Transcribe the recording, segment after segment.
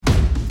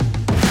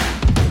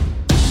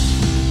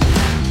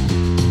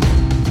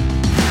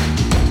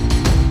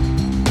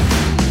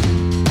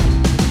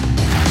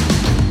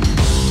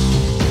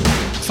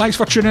Thanks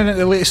for tuning in to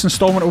the latest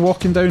instalment of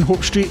Walking Down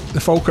Hope Street,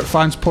 the Falkirk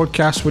Fans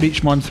podcast, where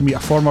each month we meet a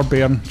former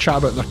Bairn, chat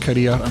about their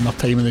career and their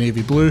time in the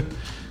Navy Blue.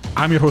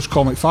 I'm your host,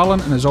 Colin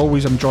McFarlane, and as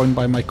always I'm joined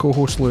by my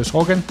co-host Lewis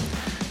Hogan.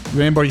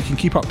 Remember, you can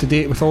keep up to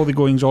date with all the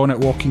goings on at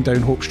Walking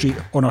Down Hope Street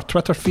on our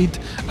Twitter feed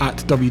at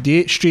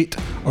WDH Street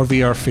or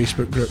via our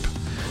Facebook group.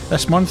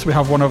 This month we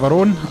have one of our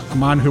own, a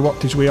man who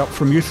worked his way up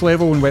from youth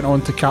level and went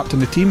on to captain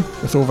the team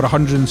with over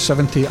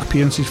 170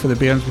 appearances for the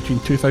Bairns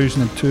between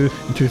 2002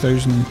 and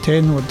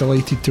 2010. We're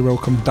delighted to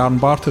welcome Darren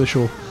Barr to the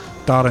show.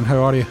 Darren,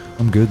 how are you?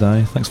 I'm good,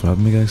 aye. Thanks for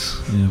having me, guys.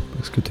 Yeah,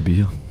 it's good to be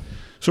here.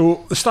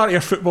 So the start of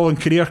your footballing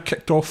career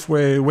kicked off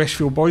with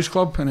Westfield Boys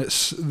Club, and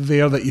it's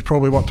there that you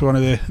probably worked with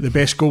one of the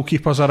best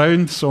goalkeepers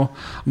around. So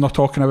I'm not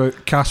talking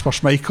about Casper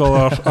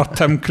Schmeichel or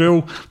Tim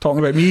Krul, talking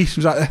about me.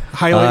 Was that the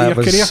highlight of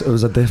your career? It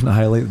was a definite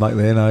highlight back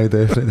then, I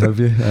definitely have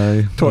you.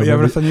 Aye. Taught you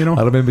everything you know?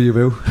 I remember you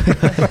well.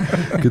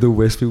 Good old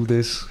Westfield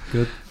days.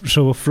 Good.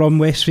 So from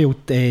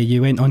Westfield,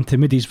 you went on to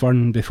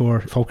Moodiesburn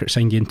before Falkirk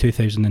signed you in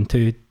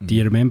 2002. Do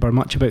you remember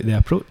much about the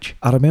approach?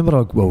 I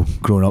remember,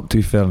 growing up, to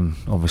be fair, and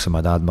obviously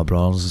my dad and my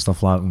brothers and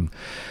stuff like that, and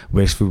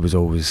Westfield was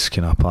always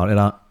kind of a part of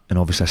that. And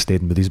obviously I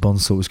stayed in Moodiesburn,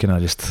 so it was kind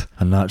of just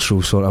a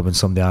natural sort of when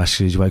somebody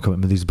asks you, do you want to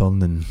come to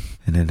Moodiesburn? And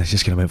then I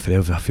just kind of went for there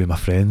with a few of my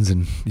friends,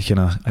 and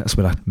that's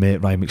where I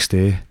met Ryan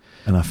McStay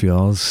and a few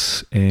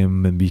others,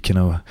 and we kind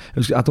of,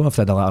 I don't know if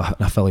they had an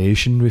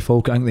affiliation with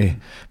Falkirk. I think they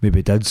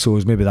maybe did, so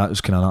maybe that was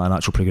kind of a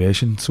natural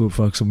progression. So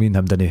me and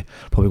him didn't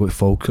probably go to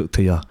Falkirk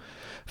till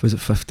was it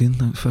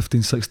 15,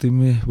 16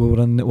 we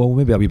were in, well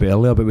maybe a wee bit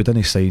earlier, but we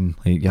didn't sign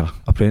like your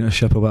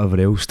apprenticeship or whatever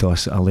else till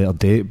a later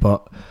date.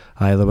 But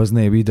there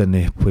wasn't, we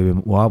didn't play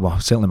with, well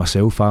certainly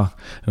myself,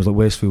 it was like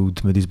Westfield,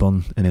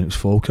 Moodiesburn, and then it was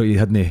Falkirk. You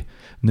hadn't,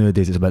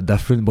 nowadays it's a bit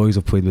different, boys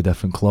have played with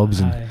different clubs,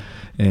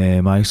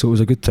 and so it was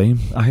a good time.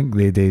 I think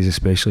the days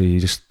especially, you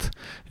just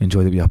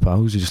enjoyed it with your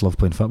pals, you just loved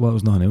playing football, it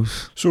was nothing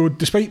else. So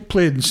despite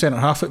playing centre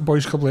half at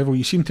boys club level,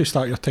 you seem to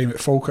start your time at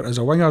Falkirk as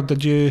a winger.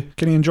 Did you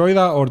enjoy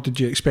that, or did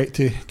you expect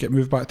to get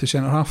moved back to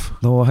centre half?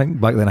 No, I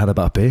think back then I had a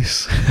bit of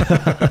pace.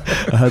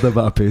 I had a bit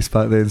of pace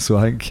back then, so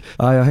I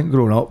think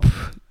growing up,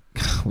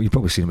 well, you've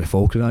probably seen it with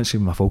Falkirk actually,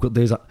 in my Falkirk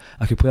days,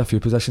 I could play a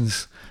few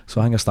positions. So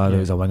I think I started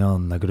out as a winger,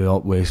 and I grew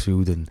up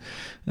Westfield, and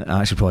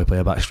I actually probably play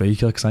a back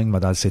striker, because I think my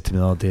dad said to me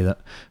the other day that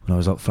when I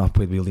was up front I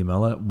played with Lee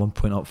Miller at one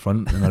point up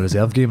front in a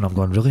reserve game, and I'm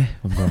going, really?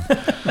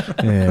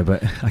 Yeah,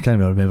 but I can't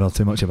really remember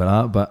too much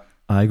about that.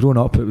 But growing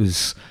up it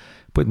was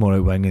played more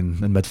out wing and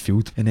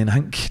midfield, and then I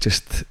think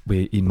just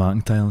with Ian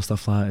McIntyre and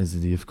stuff like that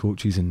as the youth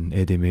coaches, and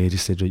Eddie May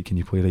just said, right, can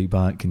you play right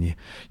back, can you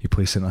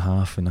play centre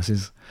half? And this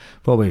is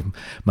probably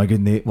my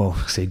good nature,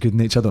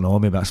 I don't know,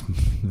 maybe that's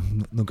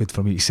not good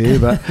for me to say,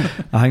 but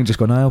I think just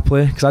going, I'll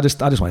play, because I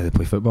just wanted to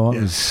play football.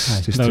 It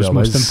was just that was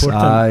most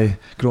important.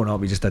 Growing up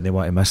we just didn't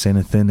want to miss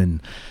anything,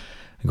 and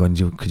going,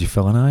 could you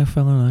fill an eye?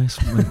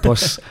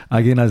 Plus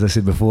again, as I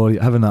said before,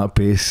 having that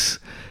pace,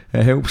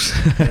 it helps.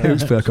 It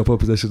helps play a couple of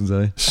positions.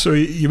 So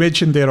you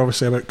mentioned there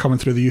obviously about coming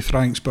through the youth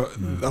ranks, but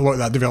a lot of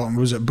that development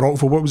was at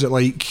Brockville. What was it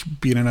like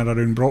being in and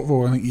around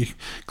Brockville? I think you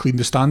cleaned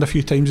the stand a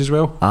few times as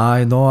well.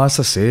 No, as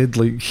I said,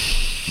 like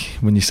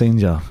when you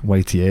signed your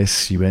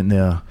YTS, you went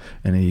there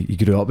and you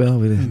grew up there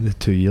with the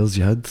 2 years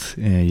you had.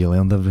 You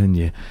learned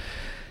everything.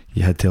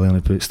 You had to learn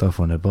to put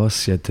stuff on the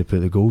bus, you had to put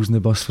the goals in the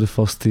bus for the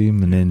first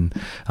team, and then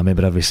I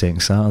remember every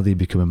second Saturday you'd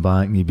be coming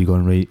back and you'd be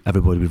going, right,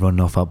 everybody would be running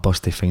off that bus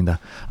to find a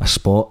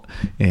spot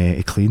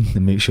to clean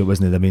and make sure it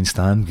wasn't the main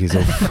stand, because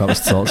that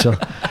was torture.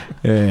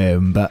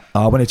 But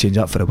I want to change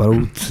that for the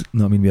world. You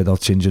know what I mean? We had our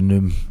changing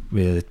room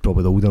with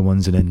probably the older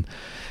ones, and then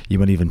you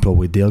wouldn't even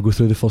probably dare go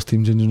through the first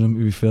team changing room,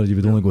 to be fair. You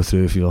would only go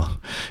through if you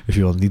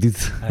were needed.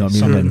 You know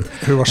what I mean?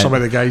 Who were some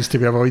of the guys to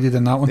be avoided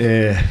in that one?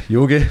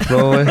 Yogi,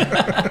 probably.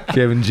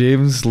 Kevin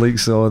James,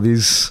 like all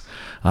these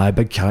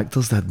big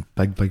characters. They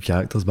had big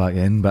characters back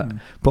then, but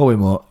probably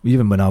more,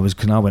 even when I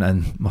went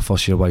in my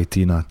first year YT,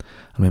 and I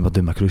remember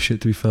doing my cruise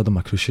shoot, to be fair,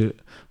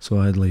 so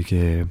I had like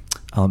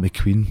Alan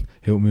McQueen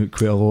help me out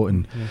quite a lot,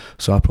 and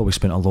so I probably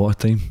spent a lot of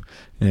time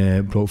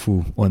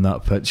Brockville on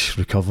that pitch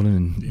recovering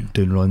and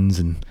doing runs,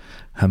 and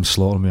him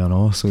slaughtering me and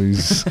all. So he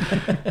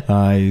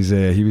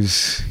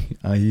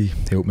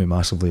helped me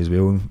massively as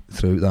well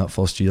throughout that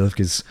first year,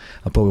 because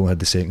I probably only had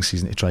the second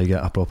season to try to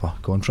get a proper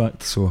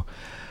contract. So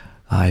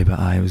but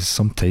it was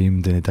some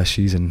time doing the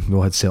dishes, and we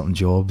all had certain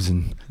jobs,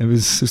 and it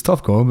was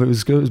tough going, but it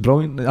was good. It was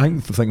brilliant. I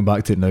think thinking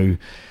back to it now,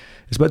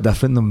 it's a bit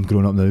different than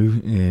growing up now,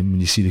 when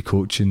you see the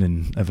coaching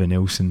and everything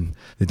else, and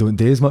they don't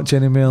do as much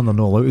anymore, and they're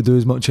not allowed to do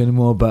as much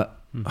anymore, but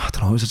I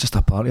don't know, it was just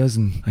a part of us,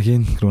 and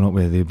again, growing up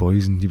with the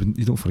boys, and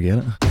you don't forget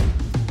it.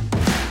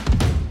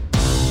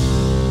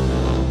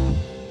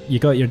 You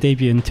got your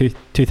debut in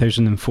 2002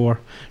 2004,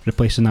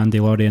 replacing Andy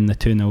Laurie in the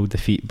 2-0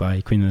 defeat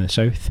by Queen of the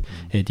South.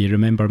 Do you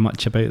remember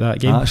much about that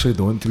game? I actually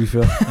don't, to be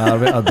fair.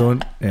 I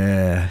don't.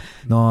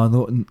 No,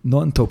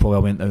 not until probably I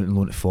went out and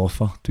loaned at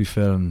Forfar, to be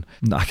fair, and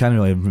I can't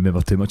really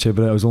remember too much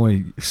about it. I was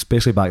only,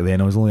 especially back then,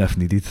 I was only if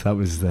needed. That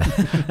was the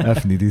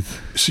if needed.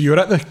 So you were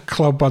at the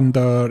club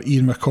under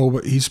Ian McCall,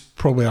 but he's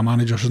probably a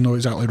manager who's not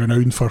exactly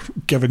renowned for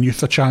giving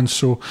youth a chance.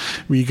 So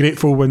were you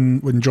grateful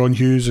when John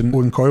Hughes and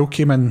Owen Coyle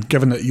came in,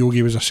 given that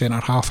Yogi was a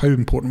centre half? How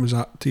important was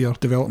that to your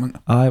development?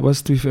 It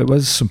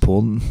was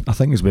important. I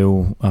think as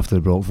well, after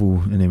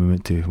Brockville and then we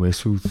went to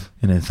Westfield,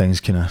 and then things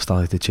kind of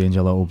started to change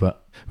a little bit.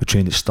 We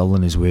trained at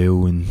Stirling as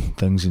well and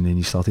things, and then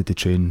you started to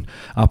train.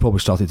 I probably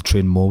started to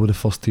train more with the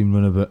first team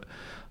around about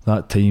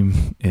that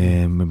time.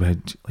 We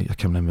had, like, I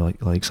can remember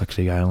like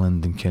Craig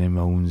Ireland and Kenny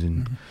Milnes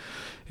and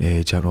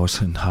Jack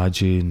Ross and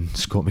Hadji and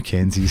Scott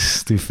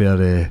McKenzie's, to be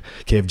fair,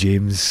 Kev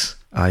James.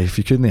 If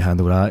you couldn't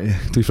handle that,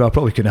 to be fair, I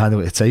probably couldn't handle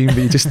it at the time, but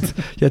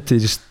you had to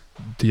just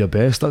do your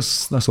best.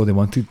 That's all they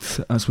wanted.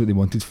 That's what they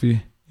wanted for you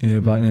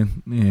back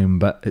then.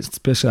 But it's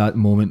especially at that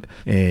moment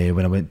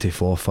when I went to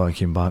Forfar, I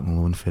came back on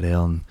loan for there,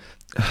 and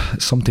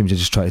sometimes you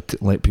just try to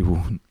let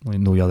people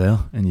know you're there,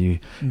 and you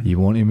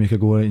want to make a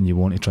go at it, and you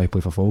want to try to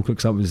play for Falkirk,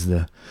 because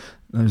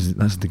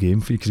that's the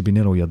game for you, because you've been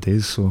there all your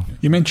days. So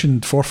you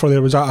mentioned Forfar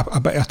there. Was that a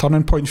bit of a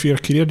turning point for your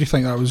career? Do you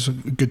think that was a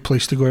good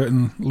place to go out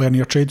and learn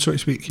your trade, so to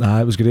speak?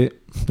 It was great.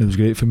 It was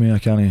great for me. I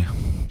can't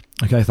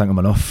thank him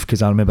enough,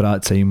 because I remember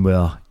at that time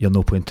where you're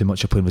not playing too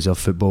much, you're playing reserve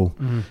football,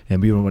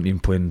 and we weren't even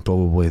playing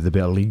probably the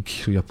better league,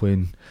 so you're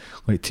playing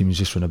like teams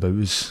just run about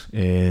us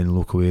in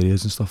local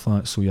areas and stuff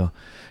like that. So you're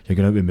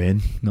going out with men,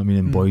 you know what I mean,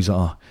 and boys that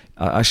are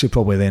actually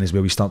probably then as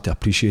well we start to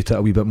appreciate it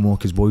a wee bit more,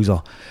 because boys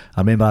are,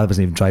 I remember I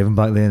wasn't even driving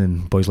back then,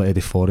 and boys like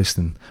Eddie Forrest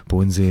and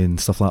Bonesy and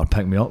stuff like that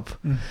pick me up,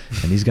 and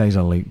these guys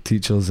are like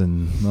teachers,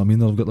 and you know what I mean,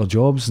 they've got their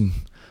jobs, and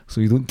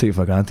so you don't take it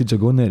for granted. You're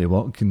going there to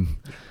work,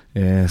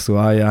 and so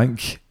I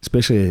think,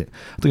 especially, I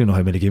don't even know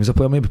how many games I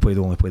played. I maybe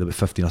only played about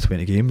 15 or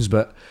 20 games,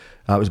 but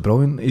that was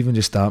brilliant. Even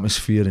just the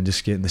atmosphere and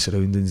just getting the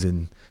surroundings,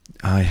 and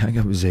I think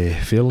it was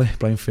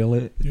Brian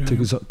Fairley took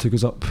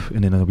us up,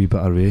 and then a wee bit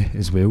of Ray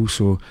as well.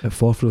 So at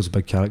Forfar was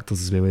big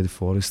characters as well, Eddie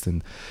Forrest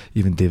and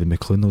even David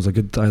McClune.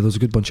 There was a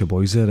good bunch of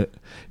boys there that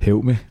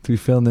helped me, to be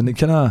fair. And then it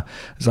kind of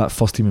is that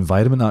first team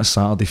environment, that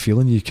Saturday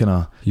feeling you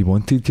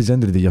wanted, because at the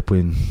end of the day you're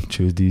playing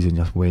Tuesdays and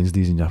your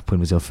Wednesdays and you're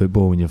playing reserve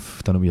football, and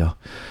you've done it with your,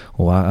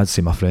 I'd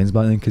say my friends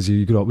back then, because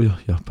you grew up with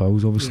your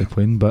pals obviously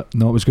playing. But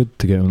no, it was good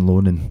to get on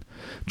loan and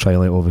try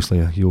let obviously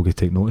Yogi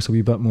take notice a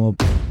wee bit more.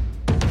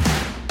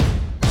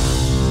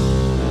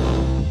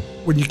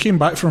 When you came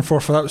back from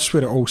Forfar, that was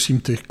where it all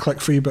seemed to click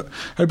for you. But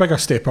how big a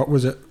step up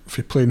was it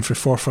for playing for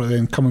Forfar,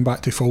 then coming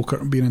back to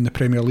Falkirk and being in the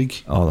Premier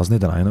League? There's no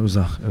denying it was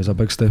a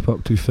big step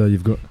up, to be fair.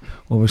 You've got,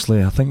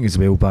 obviously, I think as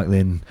well back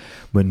then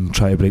when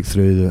trying to break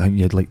through, I think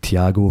you had like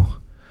Tiago.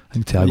 I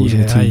think Tiago was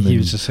in the team. He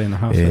was the centre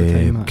half at the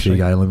time.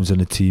 Craig Ireland was in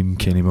the team,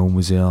 Kenny Milne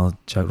was there,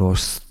 Jack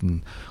Ross,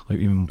 and like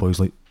even boys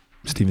like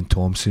Stephen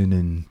Thompson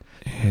and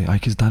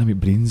because Danny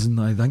McBrain's, and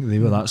I think they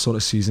were that sort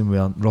of season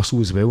where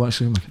Russell as well,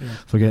 actually,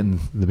 forgetting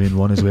the main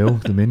one as well,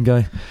 the main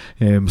guy.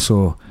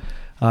 So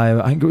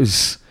I think it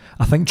was,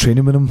 I think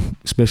training with him,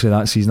 especially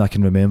that season, I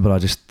can remember,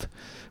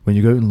 when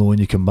you go out on loan,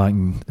 you come back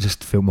and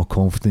just feel more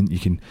confident.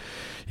 You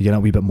get a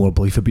wee bit more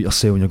belief about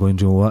yourself, and you're going,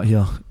 do you know what,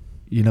 here,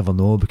 you never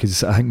know,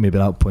 because I think maybe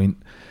at that point,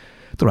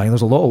 I don't know,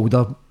 there's a lot of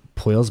older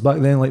players back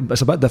then. Like,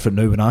 it's a bit different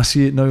now when I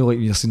see it now. Like,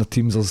 you're seeing the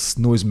teams, there's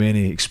not as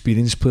many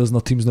experienced players in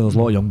their teams now. There's a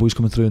lot of young boys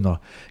coming through and they're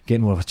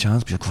getting more of a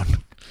chance, but you're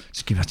going,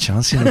 just give me a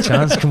chance,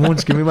 come on,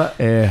 just give me that.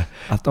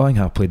 I don't think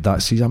I played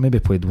that season. I maybe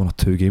played 1 or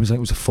 2 games. I think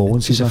it was the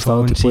following season I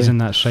started to play.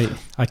 That's right,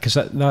 because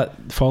that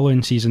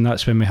following season,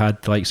 that's when we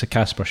had the likes of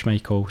Casper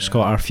Schmeichel,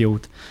 Scott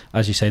Arfield,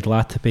 as you said,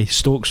 Latapi,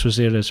 Stokes was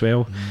there as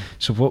well.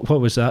 So what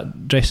was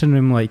that dressing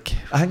room like?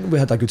 I think we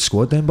had a good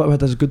squad then, but we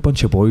had a good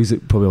bunch of boys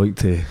that probably like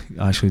to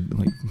actually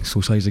like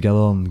socialise together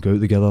and go out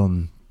together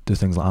and do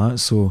things like that.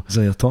 So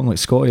you're talking like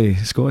Scotty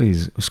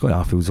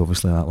Arfield's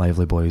obviously that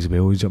lively boy as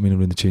well, you know what I mean,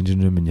 around the changing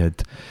room, and you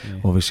had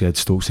obviously had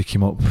Stokes that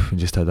came up and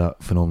just had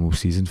that phenomenal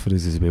season for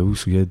us as well,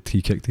 so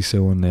he kicked his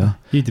cell on there.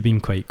 You'd have been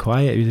quite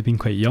quiet, you'd have been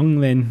quite young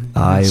then.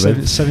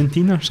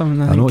 17 or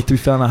something. I know, to be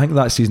fair, and I think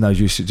that season, as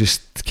you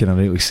just kind of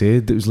rightly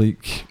said, it was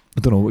like, I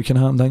don't know what kind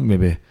of happened. I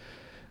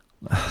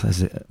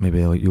think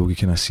maybe like Yogi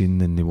kind of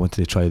seen and they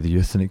wanted to try the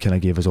youth, and it kind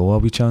of gave us all a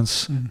wee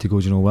chance to go,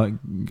 do you know what.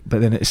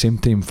 But then at the same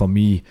time, for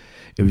me,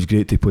 it was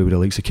great to play with the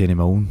likes of Kenny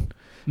Milne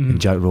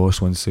and Jack Ross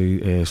one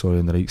side,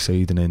 on the right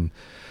side, and then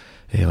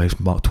like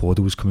Mark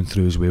Twaddle was coming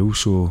through as well.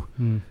 So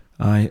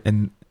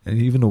and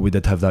even though we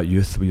did have that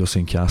youth, we were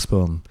saying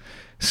Casper and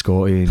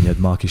Scotty, and you had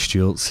Marcus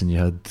Stewart's and you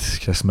had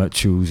Chris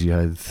Mitchell's, you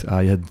had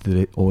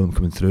all of them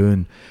coming through,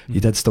 and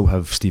you did still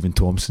have Stephen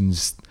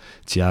Thompson's,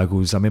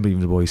 Tiago's. I remember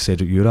even the boy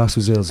Cedric Uras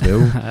was there as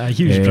well.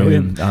 He was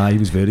brilliant. He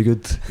was very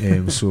good.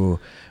 So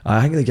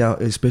I think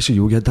especially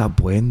Yogi had that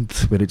blend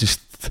where it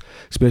just,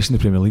 especially in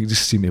the Premier League,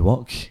 just seemed to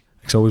work.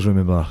 Because I always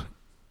remember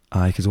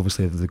because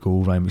obviously the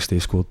goal Ryan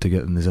McStay scored to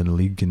get us in the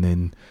league, and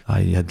then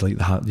you had like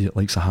the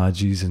likes of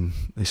Hadjis and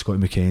the Scotty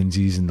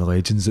McKenzies and the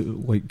legends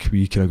that like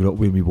we kind of grew up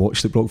with when we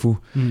watched at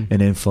Brockville, and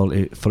then for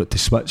it to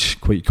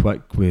switch quite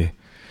quick with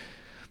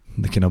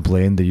the kind of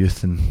blend of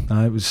youth, and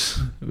it was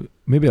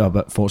maybe a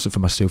bit fortunate for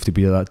myself to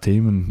be at that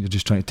time, and you're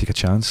just trying to take a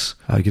chance.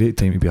 A great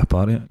time to be a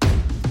part of it.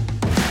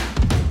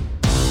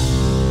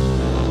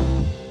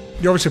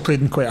 You obviously played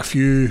in quite a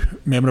few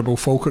memorable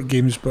Falkirk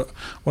games, but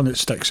one that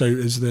sticks out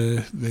is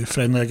the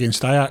friendly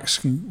against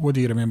Ajax. What do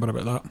you remember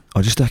about that?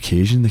 Oh, just the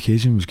occasion. The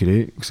occasion was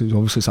great, because it was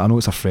obviously, I know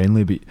it's a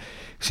friendly, but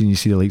you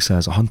see the likes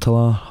of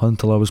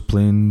Huntelaar was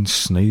playing,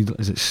 Schneider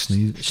was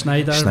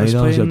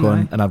playing,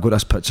 going, and I've got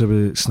this picture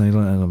with Schneider,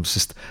 and it's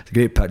just a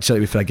great picture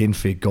again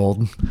for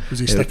Gordon. Was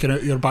he sticking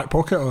out your back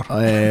pocket, or?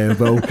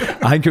 Well,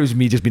 I think it was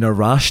me just being a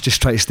rash, just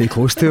trying to stay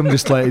close to him,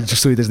 just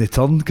so he doesn't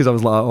turn, because I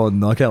was like, oh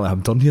no, I can't let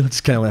him turn here, I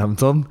just can't let him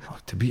turn.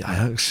 To beat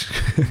Ajax,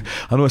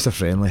 I know it's a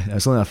friendly,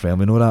 it's only a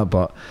friendly, know that,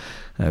 but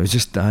it was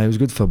just, it was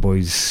good for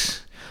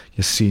boys.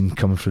 You're seeing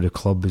coming through the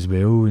club as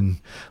well, and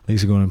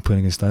likes of going and playing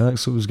against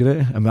Ajax, so it was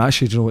great. And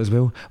actually, do you know what as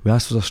well? We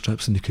asked for our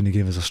strips and they couldn't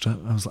give us a strip.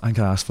 I think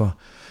I asked for,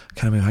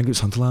 I think it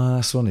was Huntelaar I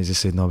asked for, and he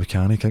just said no, we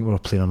can't. I think we were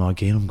playing on our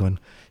game. I'm going,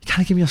 you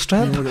can't give me a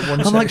strip.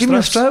 I'm like, give me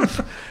a strip.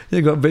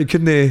 But he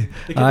couldn't.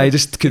 I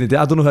just couldn't.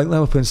 I don't know. I think they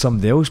were playing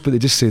somebody else, but they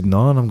just said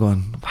no, and I'm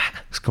going,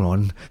 what's going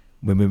on?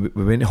 When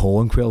we went to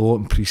Holland quite a lot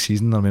in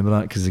pre-season, I remember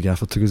that, because the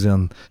gaffer took us there,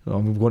 and we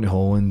were going to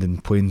Holland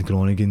and playing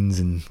Groningans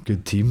and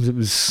good teams. It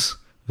was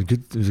a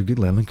good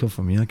learning curve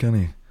for me. I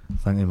can't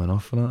thank him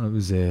enough for that. It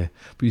was,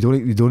 but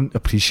you don't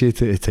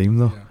appreciate it at the time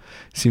though. Yeah.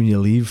 See, when you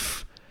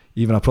leave,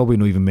 even I probably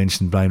not even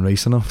mentioned Brian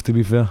Rice enough, to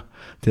be fair,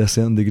 to a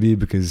certain degree,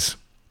 because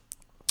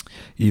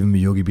even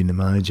with Yogi being the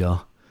manager,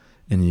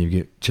 and you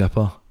get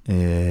Chipper,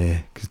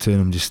 because two of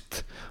them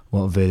just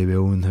worked very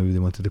well in how they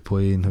wanted to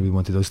play and how we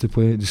wanted us to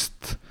play.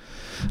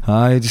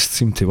 It just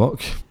seemed to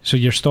work. So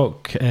your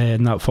stock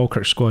in that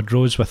Falkirk squad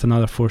rose with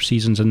another 4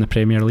 seasons in the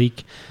Premier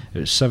League. It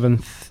was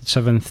 7th,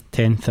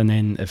 10th, and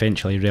then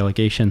eventually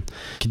relegation.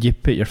 Could you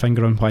put your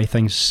finger on why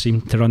things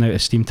seemed to run out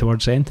of steam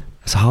towards the end?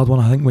 It's a hard one,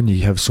 I think, when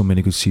you have so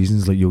many good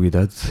seasons like Yogi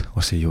did.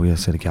 I say Yogi, I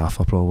said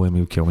Gaffer probably, and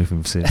he'll kill me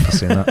for saying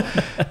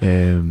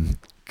that.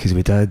 Because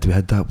we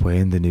had that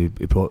blend, and he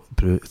brought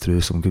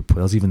through some good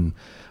players. Even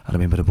I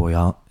remember the boy,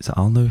 is it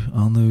Arnaud?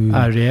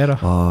 Riera.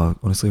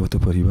 Honestly, what a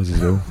player he was as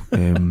well. He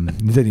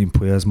didn't even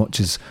play as much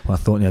as I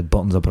thought. He had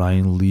Burton's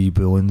O'Brien, Lee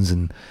Bullens,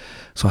 and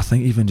so I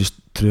think even just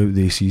throughout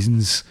the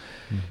seasons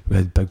we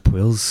had big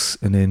players.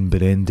 And then by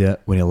the end of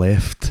it, when he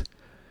left,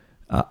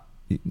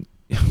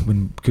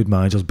 when good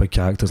managers, big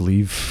characters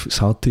leave, it's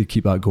hard to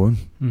keep that going.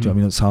 Do you know what I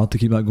mean? It's hard to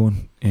keep that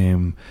going.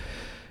 And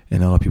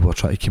other people are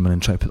trying to come in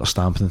and try to put their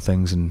stamp on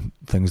things, and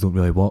things don't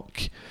really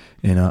work.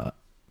 And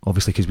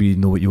obviously, because we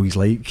know what Yogi's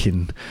like,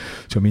 and do you know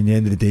what I mean? At the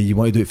end of the day, you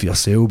want to do it for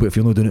yourself, but if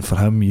you're not doing it for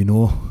him, you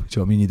know. Do you know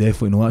what I mean? You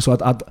definitely know that. So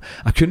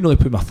I couldn't really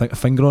put my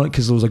finger on it,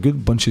 because there was a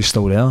good bunch of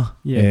still there.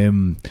 Yeah.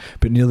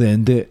 But near the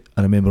end of it,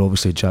 I remember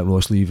obviously Jack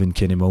Ross leaving,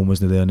 Kenny Milne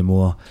wasn't there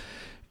anymore.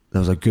 There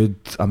was I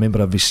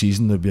remember every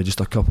season there'd be just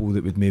a couple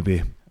that would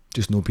maybe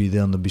just not be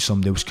there, and there'd be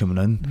somebody else coming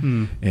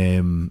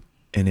in.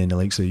 And then the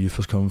likes of the youth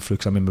was coming through,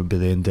 because I remember by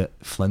the end that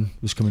Flynn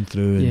was coming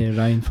through. And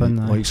Ryan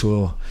Flynn.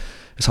 So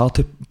it's hard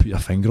to put your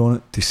finger on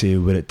it to say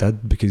where it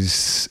did,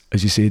 because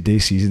as you say, day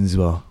seasons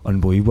were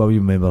unbelievable. You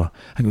remember,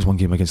 I think it was one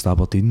game against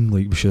Aberdeen,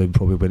 like we should have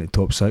probably went to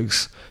top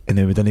 6, and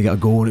then we didn't get a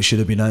goal and it should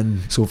have been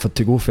in. So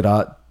to go for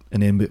that,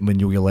 and then when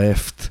Yogi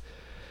left,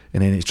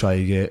 and then to try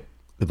to get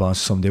the balance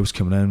of somebody else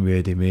coming in with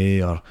Eddie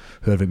May or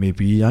whoever it may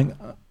be, I think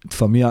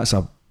for me that's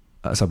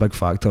a big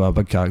factor. A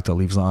big character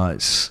leaves like that,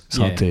 it's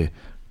hard to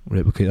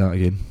replicate that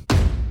again.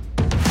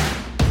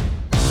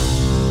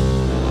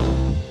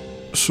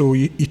 So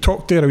you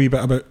talked there a wee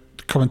bit about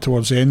coming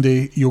towards the end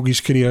of Yogi's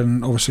career,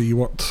 and obviously you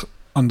worked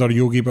under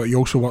Yogi, but you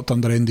also worked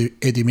under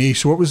Eddie May.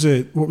 So what was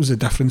the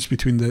difference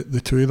between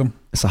the two of them?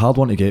 It's a hard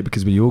one to get,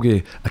 because with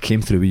Yogi, I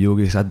came through with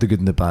Yogi, so I had the good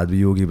and the bad with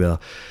Yogi, where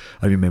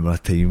I remember a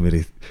time where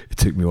he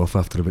took me off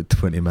after about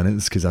 20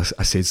 minutes because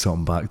I said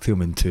something back to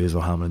him, and two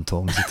were hammering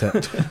tongs at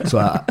it. So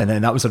and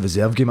then that was a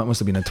reserve game, that must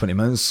have been in 20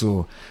 minutes,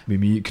 so with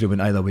me it could have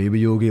went either way with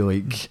Yogi,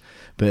 like,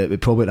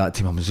 but probably at that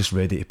team I was just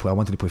ready to play. I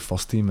wanted to play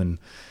first team, and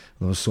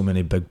there was so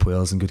many big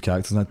players and good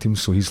characters in that team,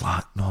 so he's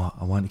like, no,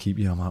 I want to keep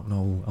you. I'm like,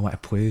 no, I want to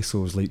play. So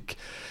it was like,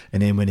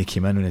 and then when he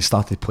came in, when he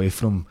started to play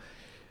for him,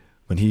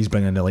 when he's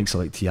bringing the likes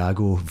of like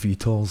Thiago,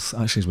 Vitor's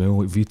actually as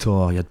well, like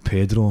Vitor, you had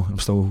Pedro. I'm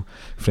still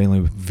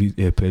friendly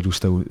with Pedro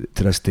still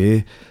to this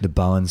day. The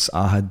balance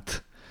I had,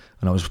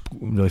 and I was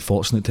really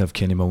fortunate to have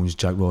Kenny Milnes,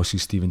 Jack Rossi,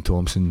 Stephen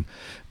Thompson,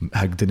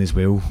 Higdon as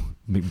well,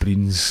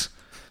 McBreen's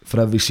for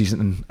every season.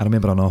 And I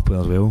remember another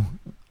player as well.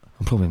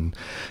 I'm probably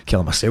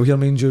killing myself here,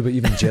 mind you, but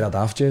even Gerard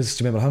Afjes,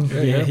 do you remember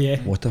him? Yeah.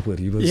 What a player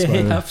he was.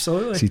 Yeah,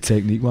 absolutely. See,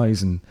 technique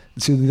wise, and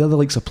see the other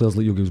likes of players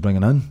like Yogi was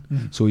bringing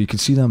in. So you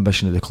could see the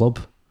ambition of the club.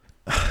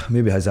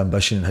 Maybe his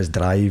ambition, his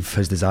drive,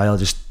 his desire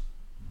just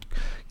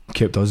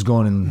kept us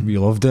going, and we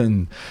loved it,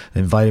 and the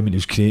environment he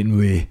was creating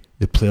with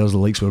the players the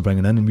likes we were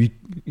bringing in, and we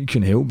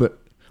couldn't help but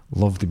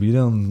loved to be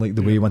there, and like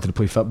the way he wanted to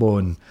play football.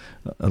 And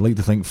I'd like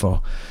to think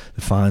for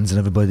the fans and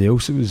everybody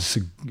else, it was a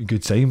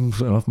good time.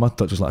 My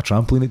touch was like a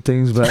trampoline at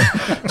times, but do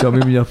you know what I mean?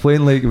 When you're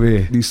playing like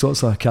with these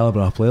sorts of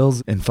calibre of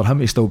players, and for him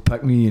to still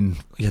pick me, and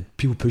you had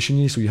people pushing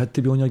you, so you had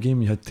to be on your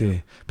game, you had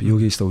to, but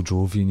Yogi still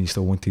drove you, and he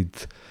still wanted, do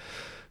you know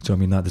what I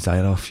mean, that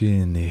desire off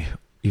you, and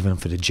even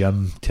for the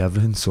gym to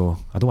everything. So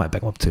I don't want to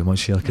big him up too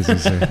much here, because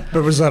he's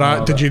but was there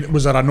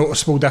a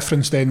noticeable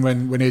difference then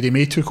when Eddie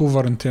May took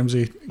over in terms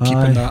of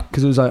keeping that?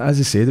 Because it was, as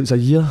I said, it was a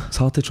year. It's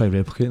hard to try and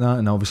replicate that,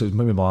 and obviously it was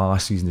maybe my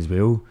last season as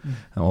well,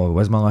 or it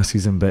was my last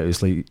season, but it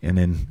was like,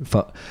 and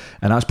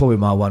that's probably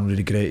my one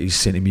regret. He's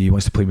saying to me he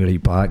wants to play me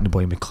right back, and the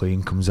boy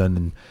McLean comes in,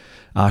 and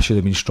I should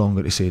have been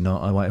stronger to say no,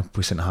 I want to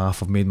play centre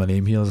half. I've made my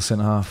name here as a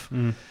centre half.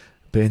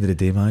 But at the end of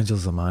the day,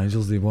 managers are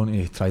managers. They want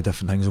to try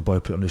different things. The boy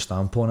put a new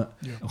stamp on it.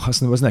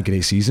 Listen, it wasn't a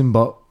great season,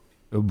 but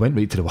it went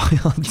right to the wire.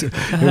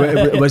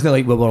 It wasn't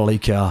like we were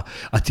like a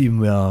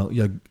team where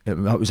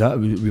that was it.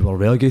 We were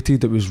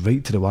relegated. It was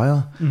right to the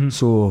wire.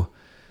 So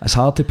it's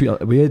hard to put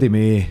away Eddie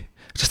May.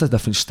 It's just a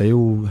different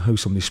style, how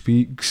somebody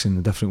speaks in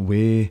a different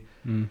way.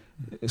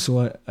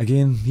 So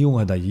again, he only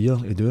had a year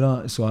to do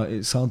that. So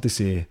it's hard to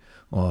say,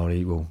 oh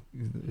right, well,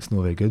 it's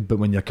not very good. But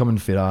when you're coming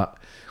for that,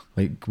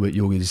 like what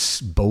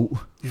Yogi's built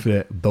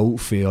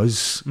for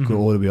us, go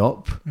all the way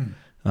up.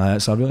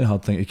 It's a really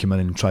hard thing to come in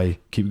and try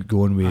keep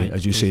going with,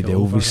 as you said,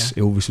 Elvis.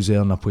 Elvis was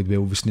there, and I played with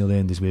Elvis near the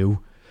end as well.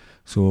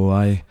 So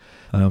I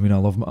mean, I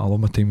love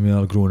my team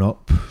there growing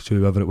up. So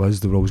whoever it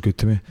was, they were always good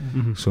to me.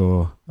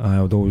 So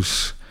I would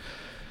always,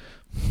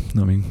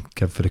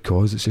 give for the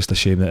cause. It's just a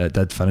shame that it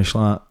did finish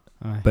like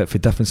that. But for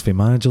difference for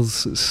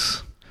managers,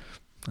 it's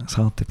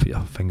hard to put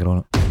your finger on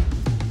it.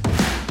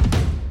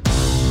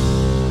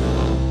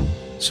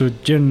 So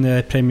during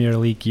the Premier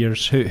League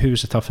years, who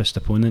was the toughest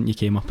opponent you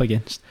came up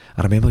against?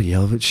 I remember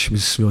Jelavic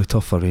was really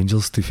tough for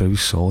Rangers. To feel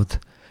solid,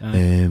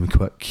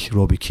 quick.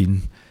 Robbie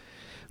Keane,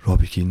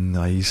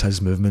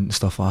 his movement and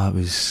stuff like that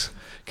was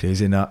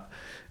crazy. And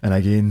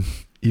again,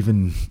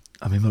 even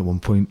I remember at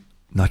one point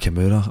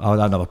Nakamura.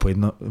 I never played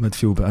in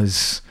midfield, but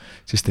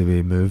just the way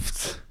he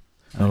moved.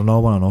 And another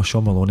one,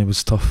 Sean Maloney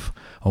was tough.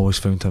 I always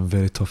found him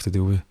very tough to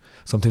deal with.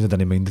 Sometimes I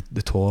didn't mind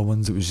the taller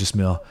ones. It was just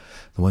more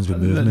the ones with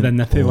movement. The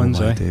nippy ones,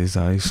 days,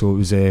 So it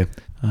was. I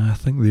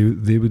think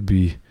they would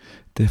be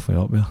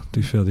definitely up there.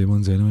 Do fair day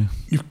ones anyway.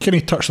 You've kind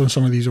of touched on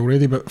some of these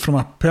already, but from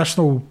a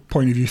personal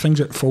point of view, things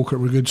at Falkirk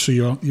were good. So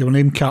you were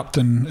named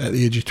captain at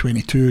the age of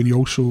 22, and you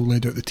also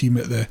led out the team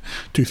at the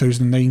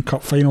 2009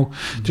 Cup final.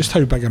 Just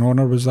how big an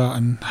honour was that,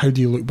 and how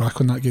do you look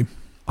back on that game?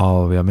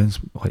 Oh, I mean,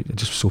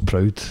 just so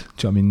proud.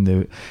 Do you know what I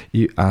mean?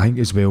 I think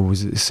as well,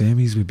 was it the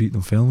semis we beat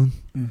Dunfermline?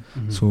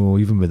 So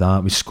even with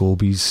that, with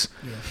Scobie,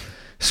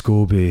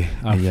 Scott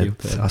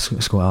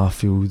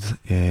Arfield,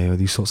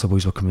 these sorts of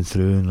boys were coming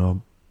through, and our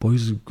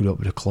boys grew up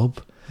with the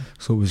club,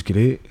 so it was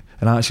great.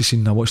 And I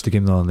watched the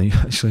game the other night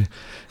actually,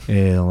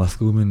 in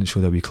Lithgow, and it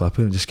showed a wee clip,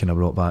 and it just kind of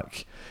brought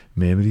back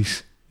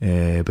memories.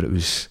 But it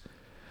was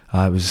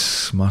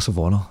massive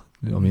honour.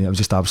 I mean, it was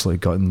just absolutely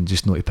gutting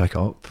just not to pick it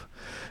up.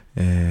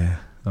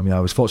 I mean,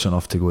 I was fortunate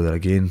enough to go there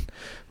again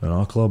with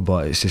our club,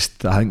 but it's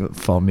just, I think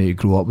for me to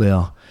grow up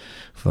there,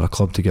 for a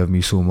club to give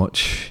me so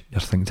much, you're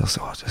thinking to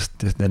yourself,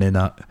 just and then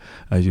that,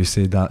 as you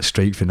said, that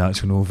strike for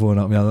Nacho Novo, and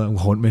I mean, that'll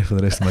haunt me for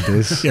the rest of my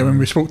days. When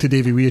we spoke to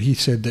Davy Weir, he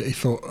said that he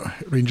thought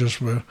Rangers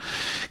were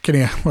kind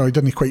of, well, he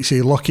didn't quite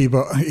say lucky,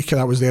 but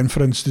that was the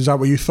inference. Is that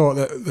what you thought,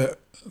 that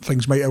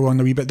things might have gone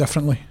a wee bit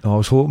differently? I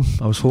was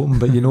hoping,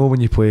 but you know,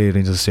 when you play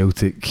Rangers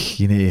Celtic,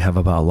 you need to have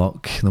a bit of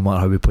luck, no matter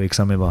how we play.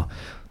 Because I remember,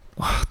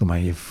 I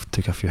might have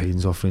took a few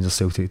hidings off Rangers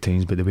Celtic at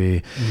times, but the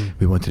way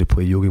we wanted to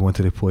play, Yogi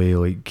wanted to play,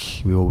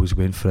 like we always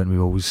went for it, and we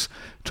always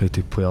tried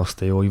to play our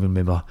style. I even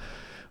remember,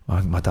 I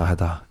think my dad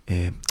had a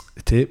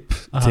tape,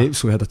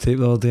 so we had a tape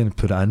the other day and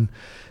put it in,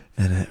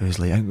 and it was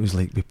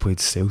like we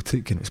played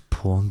Celtic and it was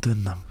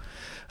ponding.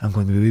 I'm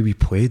going, the way we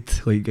played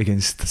like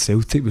against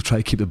Celtic, we try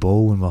to keep the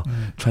ball and we're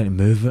trying to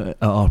move it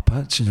at our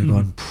pitch, and you're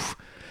going. Phew.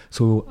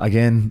 So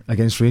again,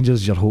 against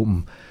Rangers, you're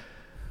hoping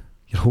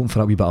for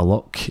that wee bit of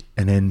luck,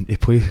 and then they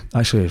play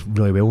actually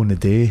really well on the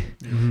day,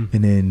 and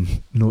then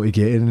not to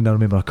get it. And I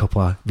remember a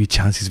couple of wee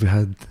chances we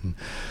had, and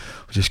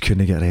we just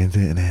couldn't get around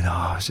it. And then it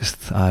was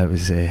I'm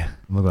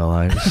not gonna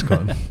lie, it was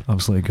gutting,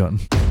 absolutely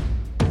gutting.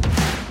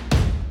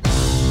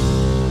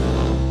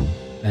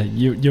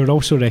 You're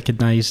also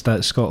recognised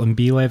at Scotland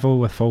B level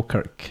with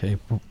Falkirk.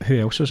 Who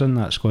else was in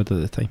that squad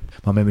at the time?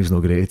 My memory's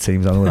not great at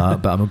times, I know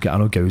that, but I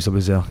know Gowser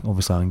was there.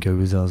 Obviously, Alan Gow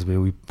was there as well.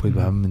 We played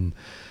with him, and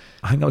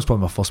I think that was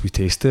probably my first wee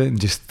taste of it,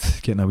 and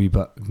just getting a wee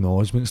bit of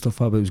acknowledgement and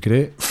stuff like that, but it was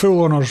great.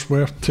 Full honours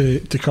were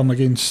to come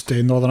against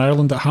Northern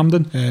Ireland at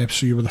Hampden,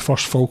 so you were the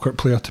first Falkirk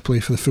player to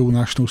play for the full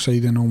national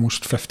side in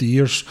almost 50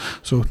 years,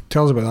 so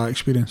tell us about that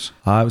experience.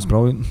 It was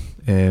brilliant,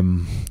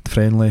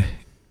 friendly,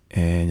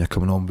 and you're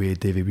coming on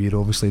with Davy Weir.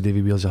 Obviously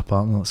Davy Weir's your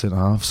partner at centre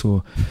half,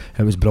 so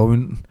it was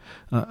brilliant.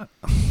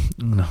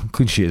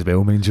 Clean sheet as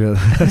well, mind you.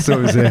 So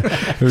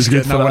it was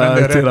good for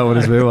that one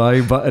as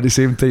well, but at the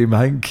same time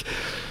I think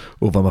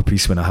over my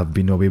piece when I have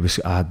been away.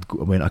 I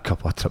went a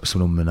couple of trips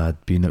with him, and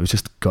it was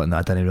just gotten that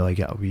I didn't really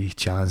get a wee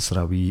chance or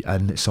a wee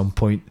in at some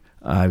point.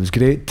 It was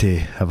great to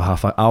have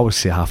I always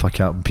say half a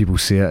cap when people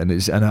say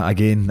it, and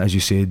again, as you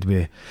said,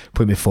 we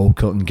playing with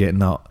Falkirk and getting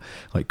that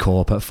like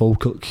call up at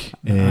Falkirk.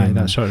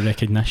 That sort of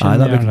recognition.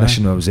 That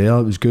recognition when I was there,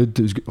 it was good.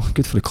 It was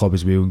good for the club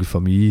as well, and good for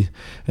me.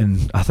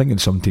 And I think in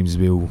some teams as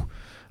well,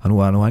 I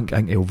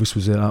think Elvis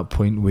was there at that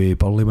point where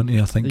Burley went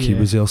there. I think he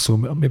was there, so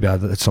maybe I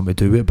had something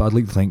to do with it. But I'd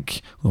like to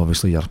think,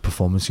 obviously, your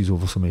performances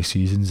over so many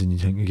seasons, and you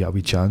think you get a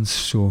wee chance.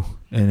 So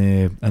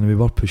and we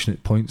were pushing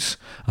at points.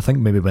 I think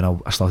maybe when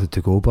I started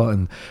to go,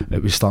 and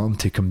it was starting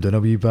to come down a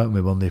wee bit, and we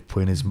weren't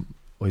playing as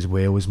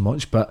well as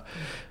much. But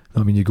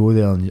I mean, you go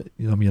there, and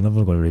you're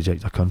never going to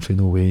reject your country,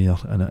 no way.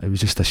 And it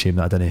was just a shame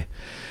that I didn't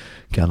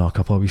get a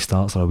couple of wee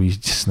starts or a wee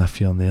sniff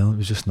here and there. It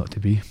was just not to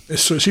be.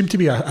 So it seemed to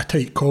be a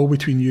tight call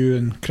between you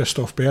and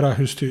Christophe Berra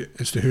as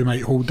to who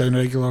might hold down a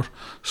regular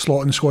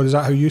slot in the squad. Is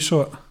that how you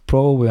saw it?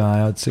 Probably,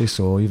 I'd say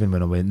so. Even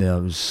when I went there,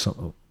 it was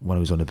when I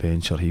was on the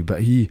bench,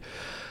 but he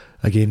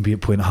again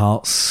playing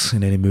Hearts,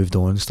 and then he moved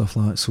on and stuff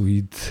like that. So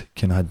he'd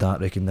kind of had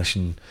that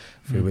recognition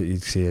for what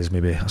you'd say is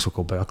maybe a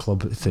so-called bigger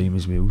club at the time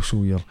as well.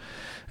 So you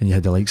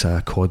had the likes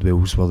of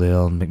Codwells were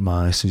there, and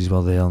McManus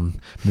were there, and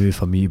maybe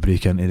for me to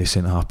break into the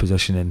centre half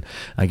position, and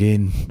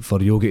again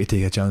for Yogi to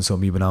take a chance on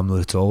me when I'm not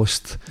the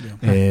tallest,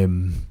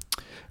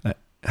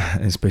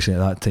 especially at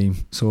that time.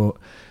 So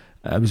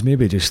it was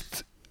maybe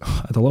just,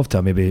 I'd love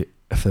to maybe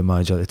if the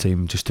manager at the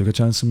time just took a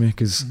chance on me,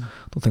 because I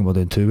don't think we're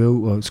doing too well.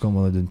 Well,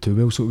 Scotland were doing too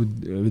well, so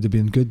it would have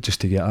been good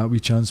just to get that wee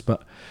chance.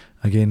 But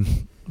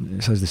again,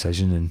 it's his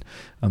decision, and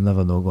I'm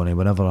never not going to.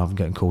 Whenever I'm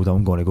getting called,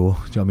 I'm going to go.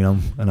 Do you know what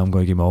I mean? I'm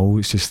going to give my all.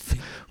 It's just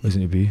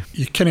wasn't to be.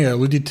 You kind of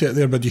alluded to it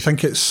there, but do you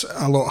think it's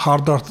a lot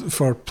harder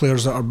for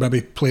players that are maybe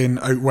playing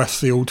out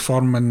with the old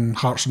firm and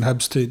Hearts and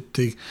Hibs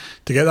to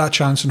get that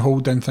chance and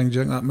hold down things? Do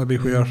you think that maybe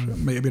where it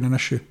might have been an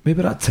issue?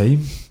 Maybe at that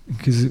time,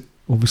 because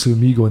obviously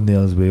with me going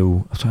there as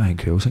well, I'm trying to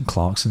think who else. I think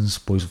Clarkson's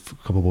boys, a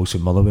couple of boys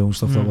from Motherwell and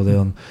stuff that were there,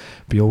 and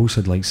we always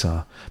had like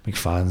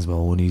McFadden's,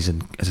 Maloney's,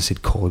 and as I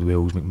said,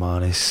 Codwells,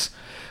 McManus,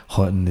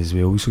 Hutton as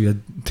well. So you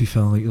had to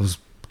feel like it was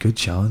good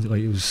challenge.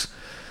 Like it was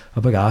a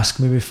big ask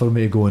maybe for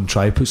me to go and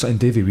try put something.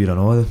 Davy Weir and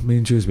all,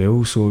 mind you, as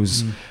well. So it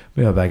was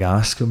maybe a big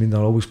ask. I mean,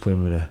 they're always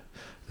playing with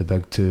the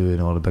big two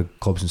and all the big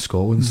clubs in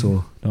Scotland. So you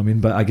know what I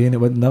mean, but again, it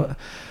would never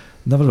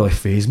really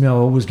fazed me. I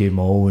always gave them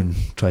all and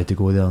tried to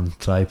go there and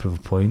try prove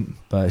a point.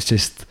 But it's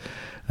just,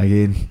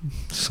 again,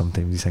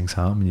 sometimes these things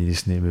happen and you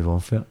just need to move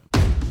on for it.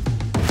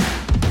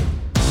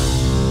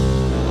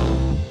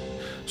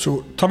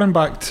 So turning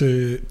back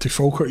to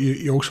Falkirk,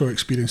 you also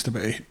experienced a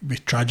bit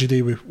of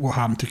tragedy with what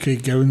happened to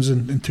Craig Gowans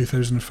in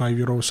 2005.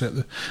 You were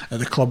also at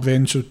the club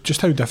then. So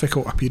just how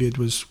difficult a period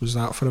was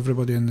that for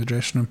everybody in the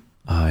dressing room?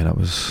 Aye, that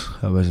was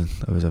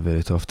a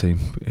very tough time.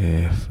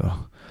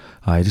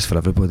 Just for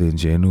everybody in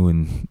general,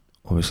 and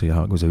obviously your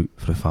heart goes out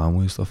for the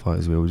family and stuff like that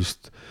as well.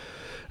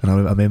 And I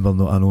remember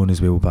knowing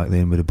as well back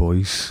then with the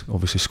boys,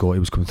 obviously Scotty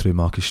was coming through,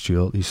 Marcus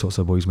Stewart, these sorts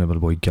of boys. Remember the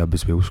boy Gibb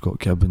as well, Scott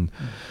Gibb, and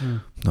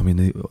I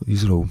mean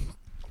these are all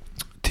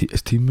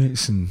his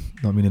teammates, and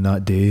I mean in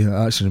that day,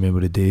 I actually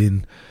remember the day,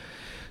 and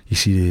you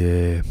see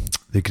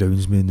the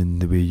groundsman and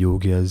the way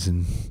Yogi is,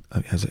 and I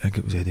think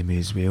it was Eddie May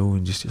as well,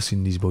 and just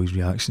seeing these boys'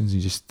 reactions,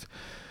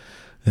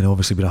 and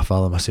obviously being a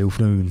father myself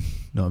now, and you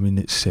know what I mean,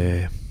 it's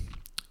it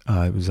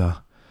was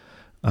a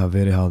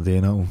very hard day,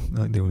 and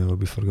that day will never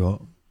be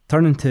forgot.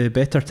 Turning to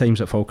better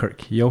times at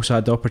Falkirk, you also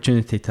had the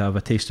opportunity to have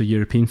a taste of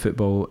European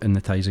football in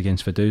the ties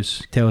against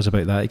Vaduz. Tell us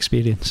about that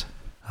experience.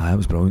 It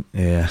was brilliant.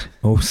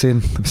 I'm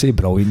saying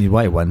brilliant. You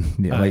want to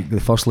win. Like the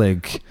first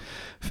leg,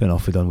 fair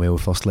enough, we done well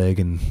the first leg,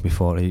 and we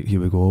thought, right,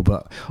 here we go.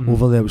 But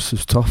over there it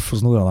was tough.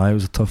 There's no gonna lie, it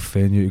was a tough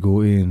venue to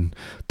go to and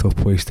tough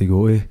place to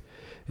go to.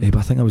 But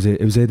I think it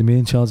was Eddie May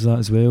in charge of that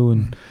as well.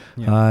 And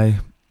I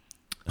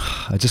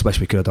just wish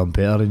we could have done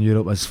better in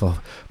Europe, as for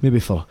maybe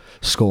for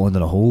Scotland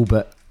in a whole.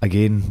 But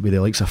again, with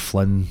the likes of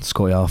Flynn,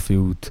 Scotty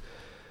Arfield,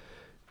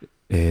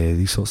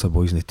 these sorts of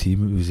boys in the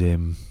team, it was.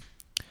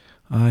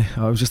 It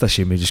was just a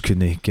shame we just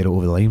couldn't get it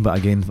over the line. But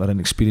again, for an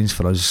experience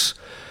for us,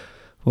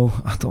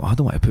 well, I don't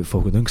want to put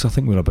Falkirk down, because I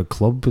think we're a big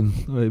club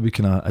and we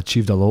kind of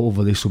achieved a lot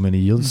over so many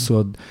years.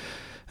 So,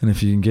 and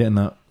if you can get in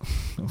that,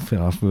 fair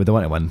enough. We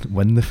don't want to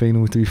win the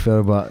final, to be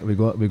fair, but we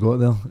got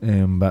there.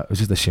 But it was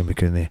just a shame we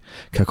couldn't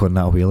kick on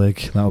that away leg.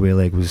 That away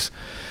leg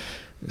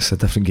it's a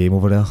different game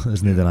over there.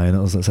 There's no denying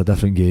it. It's a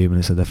different game and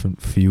it's a different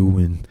feel,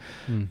 and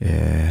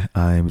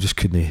we just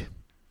couldn't.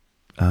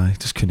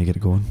 Just couldn't get it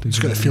going.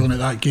 Just got the feeling at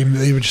that game that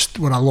they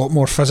were a lot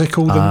more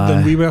physical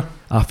than we were.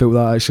 I felt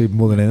that actually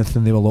more than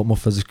anything. They were a lot more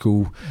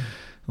physical.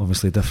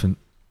 Obviously different,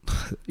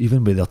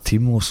 even with their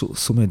team,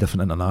 so many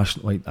different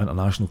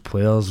international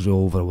players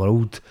all over the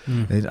world.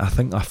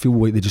 I feel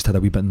like they just had a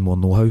wee bit more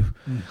know-how,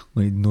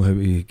 like know how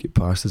to get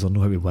past us or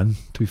know how to win,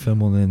 to be fair,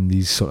 more than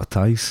these sort of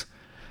ties.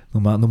 No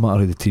matter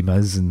who the team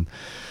is, and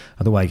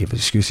I don't want to give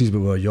excuses, but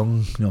we were young,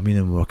 you know what I mean,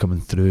 and we were coming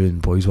through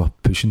and boys were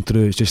pushing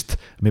through. It's just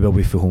maybe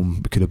away from home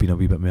we could have been a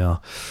wee bit more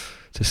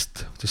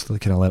just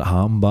kind of let it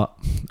happen. But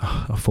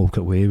a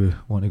Falkirk way, we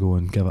want to go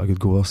and give it a good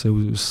go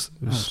ourselves. It was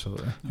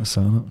Absolutely. that's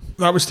it.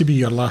 That was to be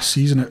your last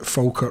season at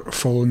Falkirk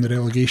following the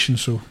relegation,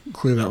 so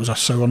clearly that was a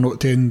sour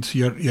note to end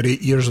your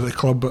 8 years at the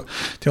club. But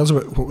tell us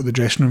about what the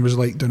dressing room was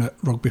like down at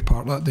Rugby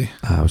Park that day.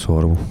 It was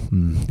horrible.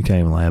 You can't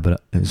even lie about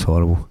it. It was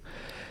horrible.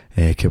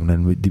 Coming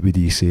in, what do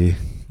you say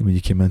when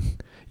you came in?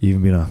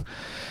 Even being a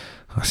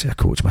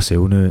coach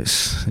myself now, it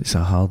was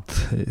a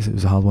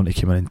hard one to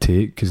come in and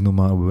take, because no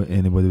matter what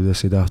anybody would have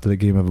said after the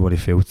game, everybody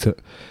felt it.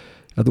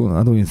 I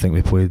don't even think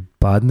we played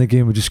bad in the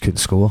game. We just couldn't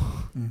score.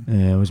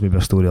 It was maybe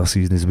a story of the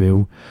season as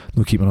well.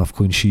 No keeping enough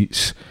clean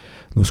sheets,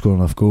 no scoring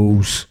enough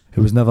goals. It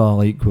was never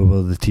like we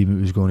were the team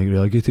that was going to get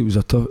relegated.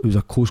 It was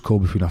a close call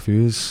between a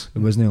few of us. It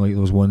wasn't like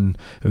there was one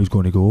that was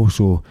going to go.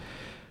 So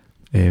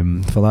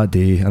for that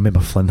day, I remember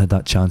Flynn had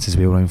that chance as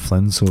well, Ryan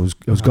Flynn. So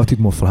I was gutted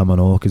more for him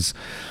and all, because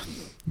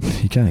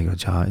you can't go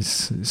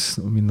jazz.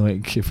 I mean,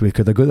 like, if we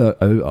could have got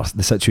that out of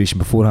the situation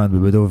beforehand, we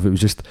would have. It was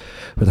just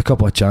with a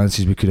couple of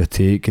chances we could have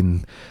taken.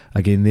 And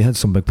again, they had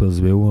some big players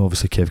as well.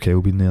 Obviously, Kev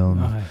Kyle being there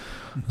and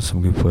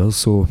some good players.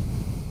 So,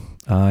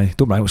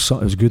 don't mind. It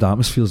was a good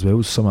atmosphere as well. It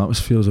was some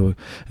atmospheres, and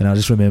I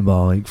just remember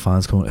like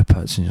fans coming to the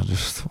pitch, and you're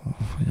just,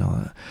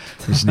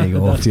 just need to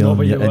get off here.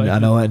 I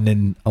know it. And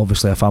then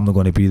obviously, if I'm not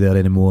going to be there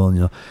anymore,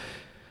 and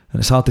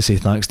it's hard to say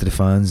thanks to the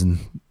fans and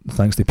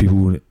thanks to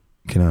people that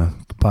kind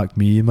of backed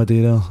me in my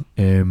day there.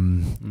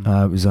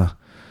 It was a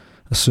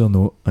sore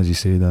note, as you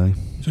said.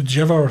 So did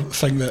you ever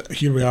think that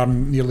here we are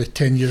nearly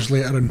 10 years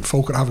later and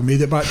Falkirk haven't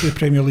made it back to the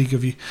Premier League?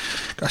 Have you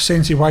got a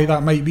sense of why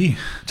that might be?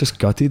 Just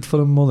gutted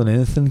for him more than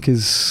anything,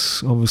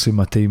 because obviously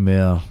my time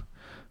there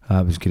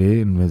was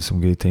great and we had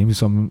some great times,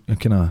 so I'm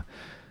kind of a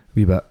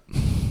wee bit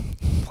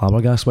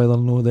flabbergasted why they're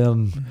not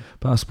there.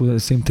 But I suppose at the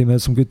same time they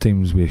had some good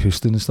times with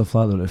Houston and stuff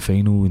like that. They're at the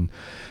final, and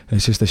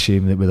it's just a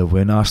shame that with a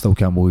win, I still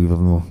can't believe they've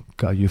not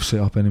got a youth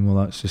set up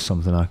anymore. That's just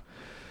something I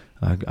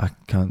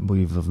can't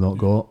believe they've not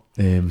got.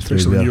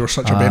 Especially when you were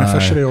such a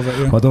beneficiary of it.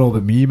 Yeah. I don't know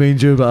about me,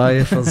 mind you, but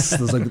it's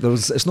not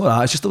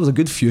that. It's just there was a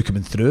good few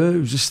coming through. It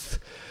was just,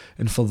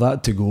 and for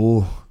that to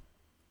go,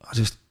 I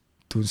just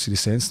don't see the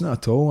sense in it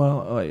at all.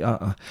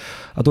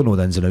 I don't know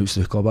the ins and outs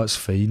of the club. That's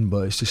fine,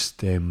 but it's just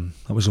that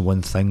was the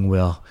one thing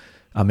where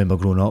I remember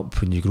growing up,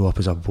 when you grow up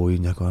as a boy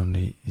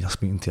and you're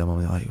speaking to them,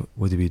 and you're like,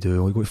 what do we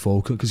do? We go to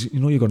Falkirk, because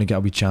you're going to get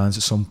a wee chance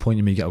at some point.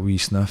 You may get a wee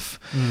sniff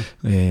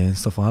and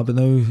stuff like that.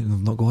 But now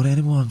I've not got it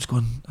anymore. I'm just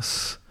going.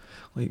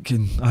 I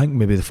think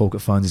maybe the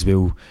Falkirk fans as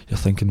well, you're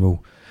thinking,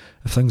 well,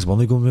 if things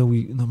weren't going well,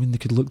 they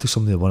could look to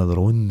somebody one of their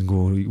own and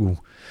go,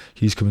 well,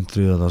 he's coming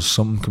through, or there's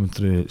something coming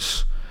through.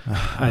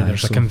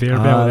 There's a conveyor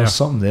belt there. There's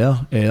something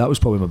there. That was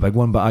probably my big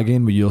one. But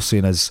again, what you're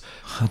saying is,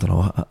 I don't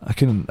know, I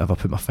couldn't ever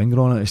put my finger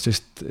on it.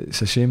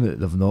 It's a shame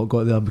that they've not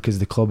got there, because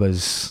the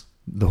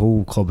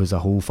whole club as a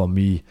whole for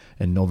me,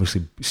 and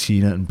obviously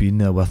seeing it and being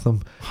there with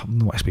them, I'm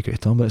not want to speak out of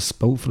turn, but it's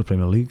built for the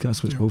Premier League.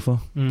 That's what it's built for,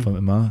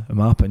 in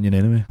my opinion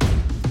anyway.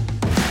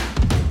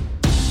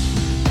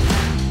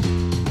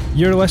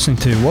 You're listening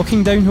to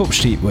Walking Down Hope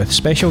Street with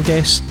special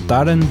guest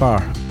Darren Barr.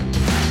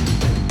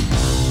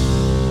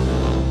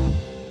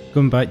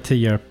 Going back to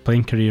your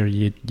playing career,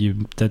 you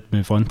did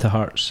move on to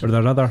Hearts. Were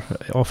there other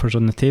offers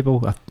on the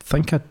table? I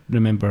think I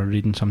remember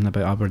reading something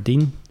about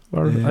Aberdeen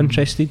were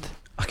interested.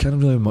 I can't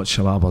remember much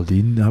about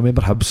Aberdeen. I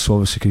remember Hibs,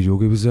 obviously, because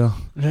Yogi was there.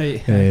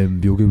 Right.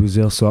 Yogi was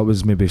there, so that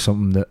was maybe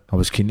something that I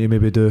was keen to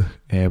maybe do,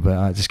 but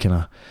I just kind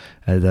of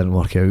it didn't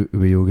work out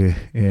with Yogi.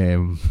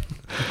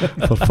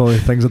 For probably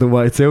things I don't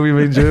want to tell you,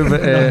 mind you.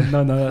 But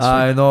no, that's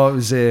fine. No, it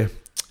was.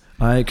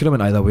 I could have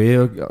went either way.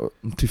 I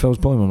was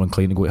probably more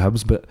inclined to go to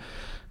Hibs, but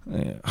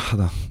I had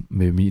a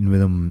maybe meeting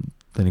with him.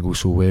 Didn't go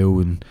so well,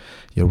 and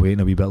you're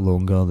waiting a wee bit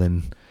longer.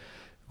 Then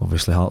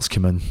obviously Hearts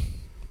came in.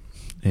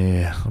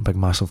 A big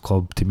massive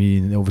club to me,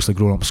 and obviously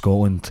growing up in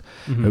Scotland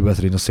out with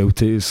Rangers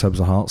Celtic, Hibs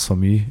and Hearts for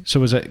me. So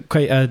was it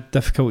quite a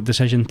difficult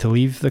decision to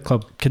leave the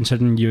club,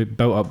 considering you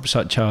built up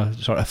such a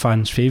sort of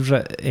fans'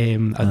 favourite? I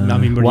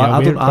mean, were you aware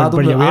of it? I don't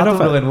really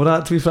know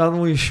that, to be fair. I'm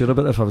not really sure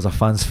about if I was a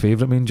fan's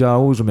favourite. I mean, I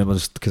always remember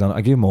just because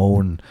I gave them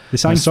all, and they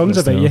sang songs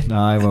about you.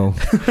 Aye, well,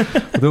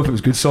 I don't know if it was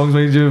good songs,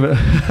 mind you, but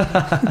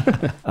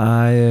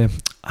I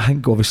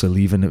think obviously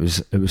leaving it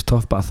was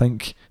tough. But I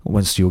think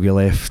once Yogi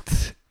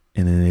left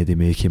and then Eddie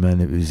May came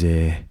in, it was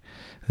a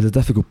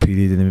difficult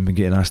period, and then we've been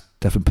getting asked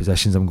different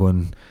positions. I'm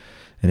going,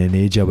 and then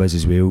age I was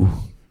as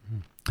well.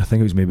 I think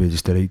it was maybe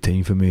just the right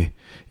time for me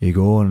to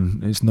go,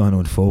 and it's nothing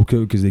on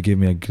Falkirk, because they gave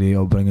me a great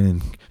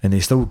upbringing, and they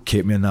still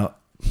kept me on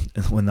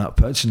that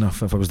pitch, and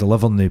if I was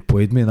delivering, they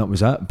played me, and that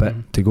was it.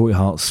 But to go to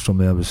Hearts from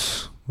there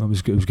was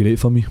great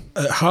for me.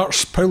 At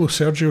Hearts, Paulo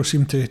Sergio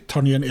seemed to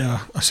turn you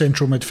into a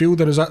central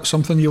midfielder. Is that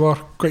something you were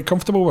quite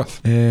comfortable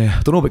with?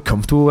 I don't know about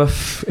comfortable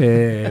with, but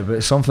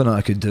it's something that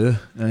I could do.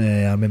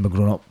 I remember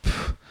growing up,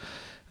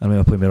 I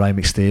remember playing with Ryan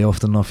McStay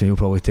often enough, and he'll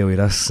probably tell you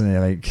this. Do you know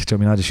what I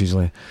mean? I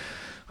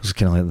was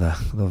kind of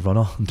like the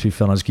runner, and to be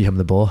fair, I just give him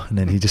the ball, and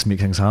then he just make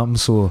things happen.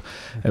 So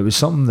it was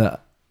something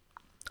that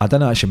I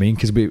didn't actually mind,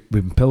 because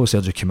when Paulo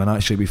Sergio came in,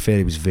 actually, to be fair,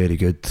 he was very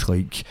good.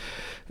 Like,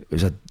 it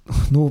was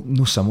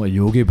no similar to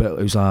Yogi, but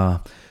it was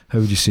how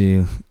would you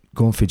say,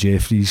 going for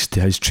Jeffries to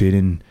his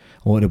training,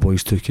 a lot of the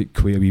boys took it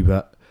quite a wee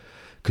bit,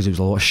 because it was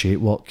a lot of shape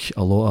work,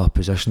 a lot of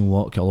positional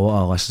work, a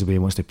lot of this is the way he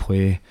wants to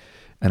play.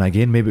 And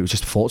again, maybe it was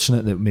just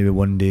fortunate that maybe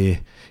one day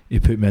he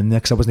put me in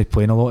there, because I wasn't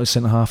playing a lot at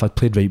centre half. I'd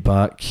played right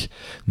back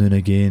now and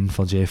again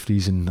for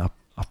Jeffries, and I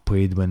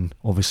played when,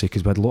 obviously,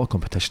 because we had a lot of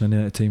competition in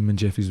there at the time when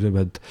Jeffries, we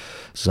had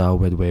Zal,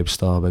 we had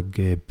Webster, we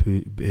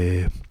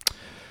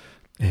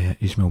had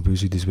Ismail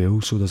Bouzid as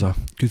well. So there's a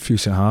good few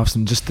centre halves,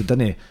 and just it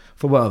didn't,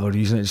 for whatever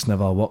reason, it just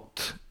never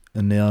worked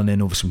in there. And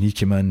then obviously when he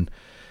came in,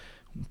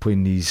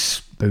 playing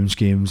these bounce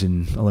games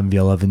and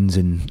 11v11s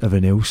and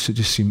everything else, it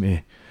just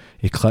seemed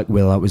to click.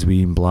 Whether that was with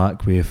Ian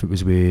Black, if it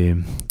was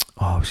with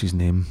what's his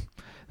name,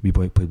 the wee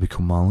boy played with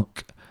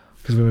Kilmarnock,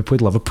 because when we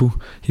played Liverpool,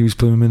 he was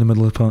playing with me in the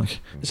middle of the park.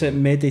 Is it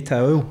Mehdi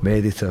Taoul?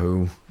 Mehdi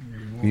Taoul,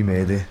 wee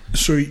Mehdi.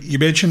 So you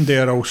mentioned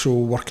there also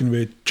working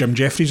with Jim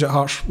Jeffries at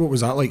Hearts. What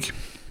was that like?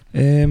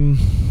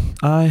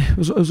 It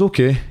was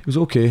okay. It was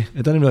okay.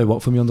 It didn't really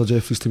work for me under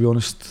Jeffries, to be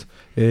honest.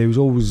 He was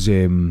always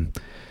good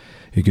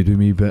with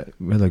me, but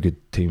we had a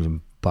good times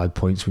and bad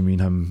points with me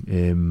and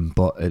him.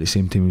 But at the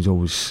same time, it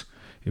was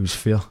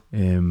fair.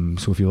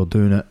 So if you were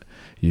doing it,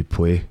 you'd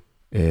play.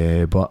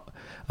 But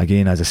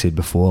again, as I said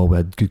before, we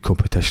had good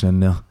competition in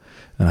there,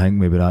 and I think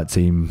maybe that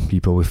time he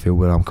probably felt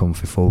where I'm coming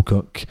from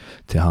Falkirk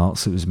to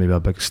Hearts, it was maybe a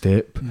big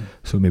step.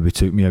 So it maybe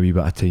took me a wee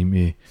bit of time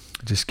to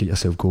just get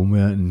yourself going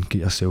with it and get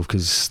yourself,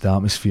 because the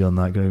atmosphere on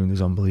that ground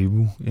is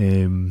unbelievable.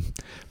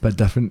 Bit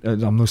different.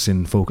 I'm not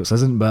saying Falkirk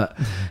isn't, but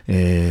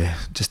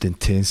just the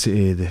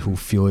intensity, the whole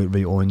feel it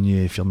right on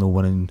you. If you're not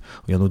winning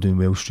or you're not doing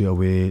well straight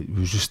away, it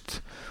was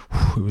just.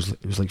 It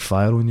was like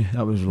fire on you.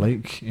 That was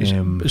like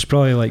it's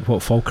probably like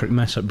what Falkirk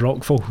miss at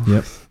Brockville.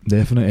 Yep,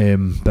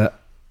 definitely. But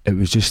it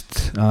was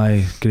just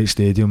great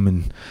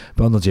stadium,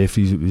 but under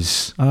Jeffries it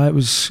was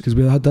because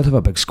we did have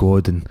a big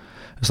squad and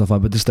stuff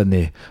like that, but just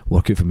didn't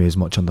work out for me as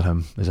much under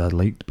him as I'd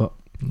liked. But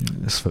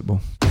it's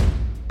football.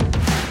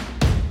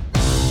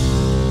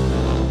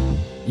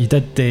 You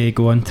did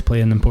go on to play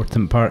an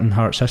important part in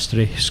Hearts'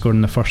 history, scoring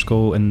the first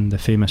goal in the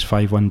famous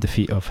 5-1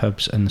 defeat of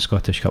Hibs in the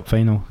Scottish Cup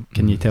final.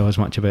 Can you tell us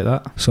much about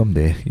that?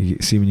 Someday. You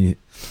see, when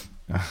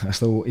I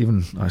still,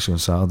 even actually on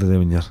Saturday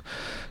when you're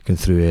going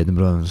through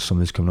Edinburgh and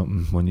somebody's coming up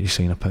and wanting you to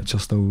sign a picture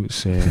still,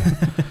 it's,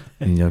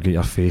 and you get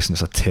your face and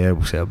it's a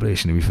terrible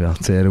celebration, to be fair,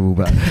 terrible.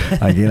 But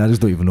again, I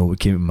just don't even know what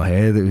came in my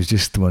head. It was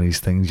just one of these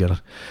things, I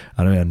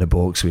know, in the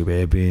box with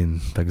Webby and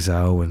Big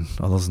Zal and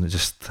others, and I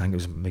think it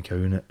was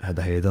McGowan that had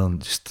a header,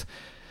 and just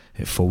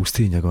it falls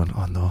to you and you're going,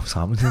 oh no, what's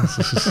happening here?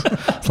 It's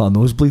like a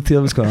nosebleed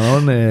here, what's going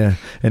on? And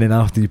then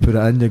after you put it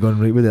in, you're going,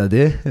 right, what did I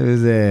do?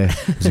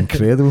 It was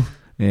incredible.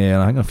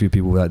 And I think a few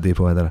people that day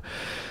probably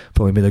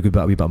made a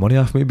wee bit of money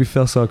off me, to be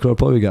fair, so I could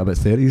probably get about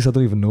 30s. I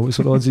don't even know what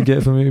sort of odds you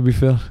get for me, to be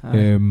fair.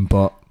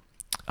 But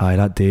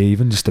that day,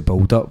 even just the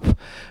build up,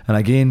 and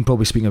again,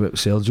 probably speaking about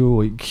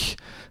Sergio, like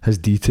his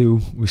detail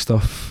with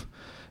stuff,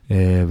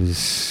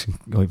 was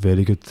like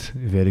very good.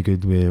 Whether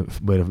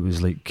it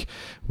was like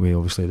with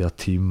obviously their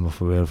team, or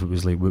whether it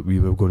was like what we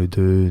were going to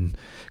do, and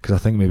because I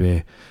think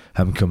maybe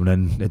him coming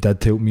in, it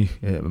did help me.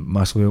 It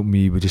massively helped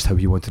me with just how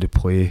he wanted to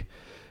play,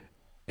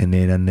 and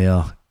then in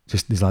there,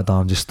 just he's like,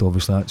 damn, just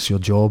obviously that's your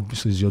job.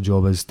 So your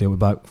job is to deal with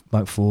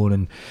back four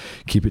and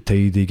keep it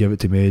tidy, give it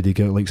to Mehdi,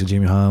 give it likes of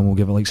Jamie Hamill,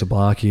 give it likes of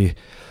Blackie,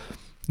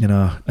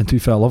 and to be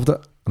fair, I loved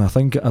it. And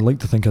I'd like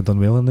to think I'd done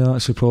well in there,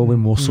 actually, probably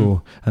more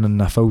so. And then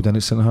I filled in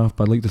at centre half,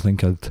 but I'd like to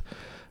think I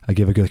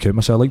gave a good account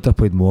myself. I liked to have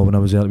played more when I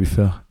was there, to be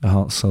fair, at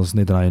Hearts. I was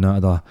no denying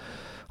that. I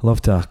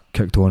loved to have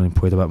kicked on and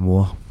played a bit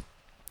more.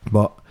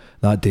 But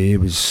that day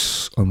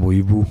was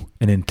unbelievable.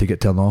 And then to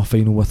get to another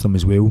final with them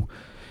as well.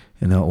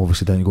 And that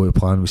obviously didn't go to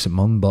plan with St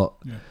Mirren, but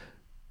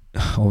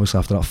obviously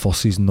after that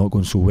first season not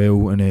going so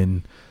well, and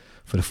then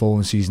for the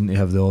following season to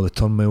have all the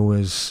turmoil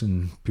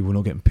and people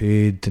not getting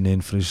paid, and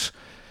then for us,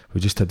 we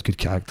just had good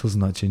characters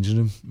in that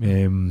changing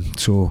room.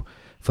 So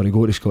for to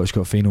go to the Scottish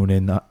Cup final and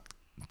then that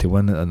to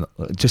win it, and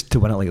just to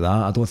win it like that,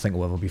 I don't think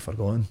will ever be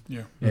forgotten.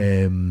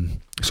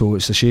 So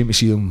it's a shame to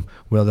see them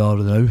where they are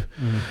now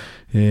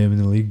in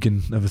the league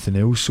and everything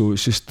else. So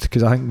it's just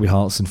because I think with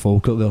Hearts and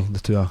Falkirk, they're the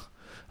two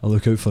I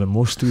look out for the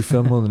most, to be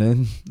fair, more than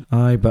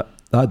anything. But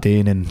that day,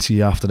 and then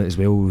see after it as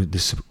well,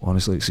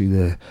 honestly, see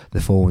the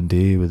following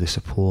day with the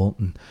support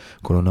and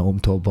going on that open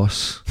top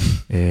bus.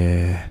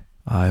 It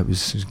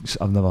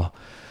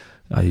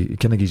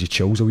kind of gives you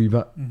chills a wee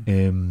bit,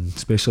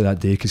 especially that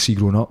day, because see,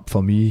 growing up,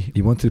 for me,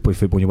 you wanted to play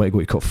football and you want to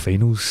go to cup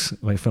finals.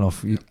 Right, fair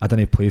enough, I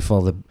didn't play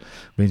for the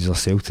Rangers or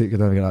Celtic, I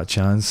didn't get that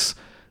chance,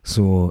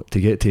 so to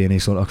get to any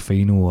sort of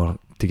final or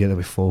to get there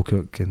with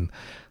Falkirk and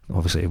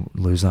obviously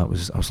lose that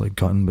was like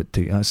gutting, but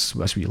that's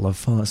what you live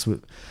for. That's what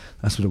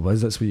it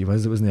was. That's what it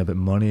was. It wasn't about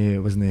money. It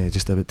wasn't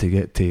just about to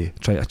get to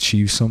try to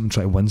achieve something,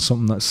 try to win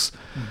something. That's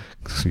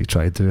what you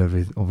try to do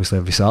every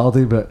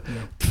Saturday. But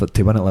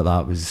to win it like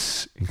that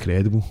was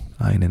incredible.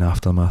 And then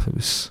aftermath, it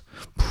was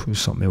it was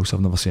something else.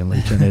 I've never seen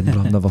like it in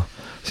Edinburgh. I've never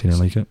seen it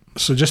like it.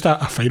 So just a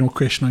final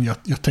question on your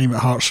time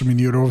at Hearts. I mean,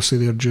 you were obviously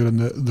there during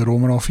the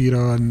Romanov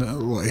era and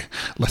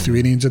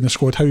Lithuanians in the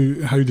squad. How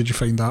did you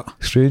find that?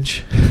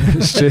 Strange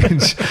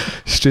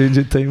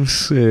at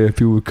times.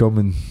 People would come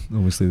and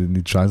obviously they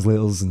need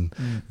translators and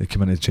they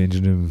come into the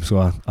changing room. So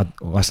I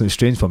listen, it was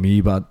strange for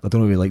me, but I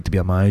don't really like to be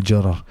a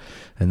manager or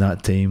in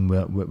that time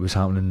what was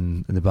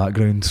happening in the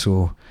background.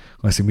 So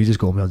listen, we just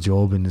got on with our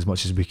job and as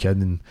much as we could,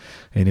 and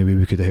any way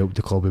we could have helped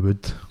the club we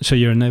would. So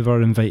you're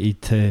never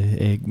invited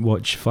to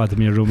watch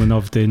Vladimir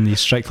Romanov doing the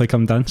Strictly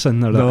Come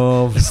Dancing? Or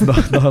no, it's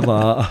not like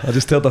that. I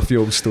just heard a few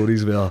old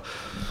stories where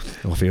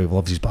he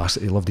loved his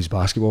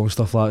basketball and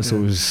stuff like that. So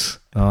it was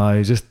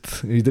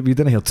we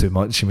didn't hear too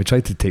much, and we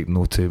tried to take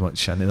no too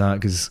much into that,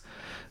 because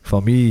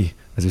for me,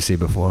 as we say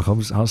before,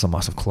 Hearts a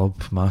massive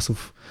club,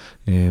 massive.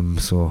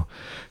 So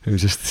it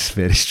was just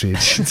very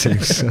strange at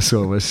times. That's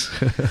all it was.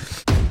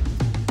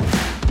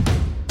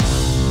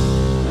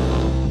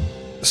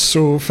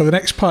 So for the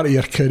next part of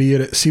your career,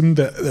 it seemed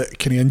that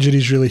kind of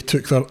injuries really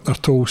took their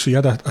toll. So you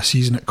had a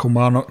season at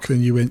Kilmarnock,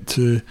 then you went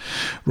to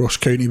Ross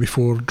County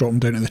before dropping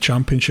down to the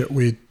Championship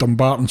with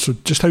Dumbarton. So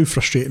just how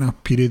frustrating a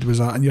period was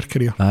that in your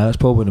career? That's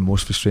probably the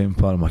most frustrating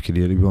part of my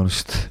career, to be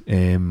honest,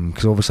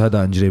 because obviously I had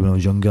that injury when I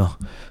was younger.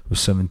 I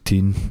was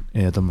 17,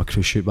 I done my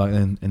cruise ship back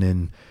then, and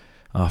then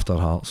after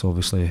Hearts,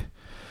 obviously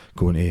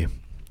going to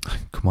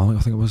Kilmarnock,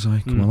 I think it was,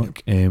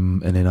 Kilmarnock,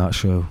 and then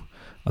actually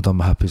I done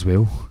my hip as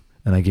well.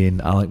 And again,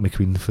 Alec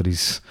McQueen, for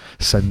his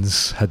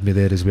sins, had me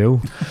there as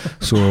well.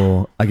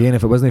 So again,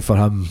 if it wasn't for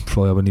him,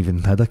 probably I wouldn't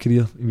even had a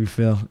career, to be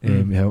fair.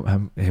 He helped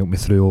me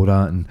through all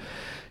that, and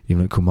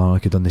even at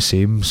Kilmarnock I'd done the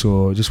same.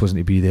 So it just wasn't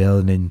to be there.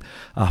 And then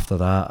after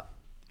that,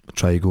 I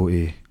tried to go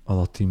to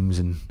other teams,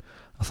 and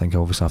I think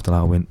obviously after that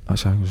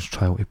I was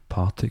trial to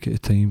Partick at the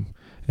time,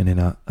 and then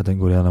I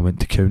didn't go there, and I went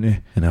to County,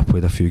 and I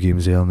played a few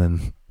games there, and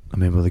then I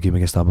remember the game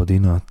against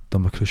Aberdeen, I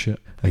done my cruise ship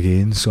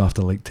again. So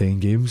after like 10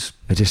 games,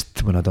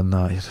 when I done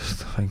that, you're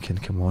just thinking,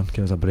 come on,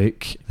 give us a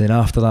break. Then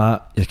after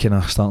that, you're kind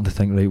of starting to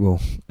think, right,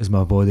 well, is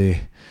my body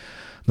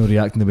not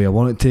reacting the way I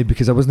want it to?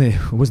 Because I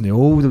wasn't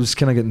old, I was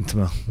kind of getting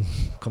to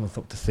coming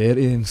up to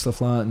 30 and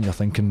stuff like that, and you're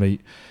thinking,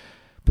 right.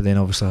 But then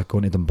obviously I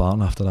going to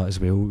Dumbarton after that as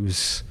well. It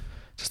was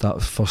just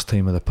that first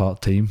time of the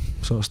part-time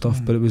sort of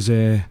stuff, but it was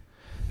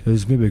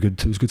maybe good.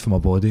 It was good for my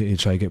body to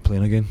try to get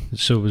playing again.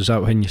 So was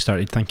that when you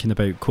started thinking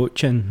about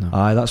coaching? No?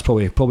 Aye, that's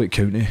probably at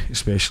County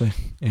especially.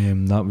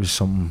 That was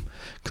something,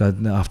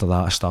 because after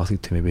that I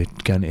started to maybe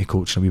get into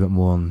coaching a wee bit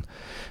more. And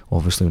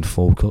obviously when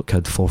Falkirk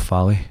had Forth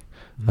Valley,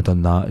 I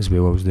done that as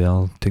well. I was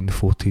there taking the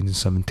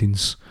 14s and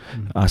 17s.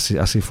 I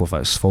say Forth,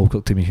 it's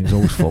Falkirk to me. It's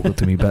always Falkirk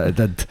to me, but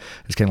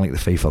it's kind of like the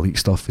Fife Elite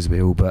stuff as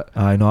well. But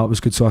I know it was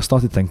good. So I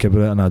started thinking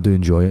about it, and I do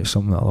enjoy it. It's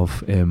something that I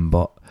love.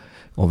 But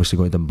obviously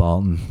going to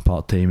Dumbarton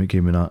part-time, it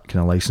gave me that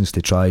kind of licence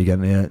to try get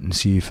into it and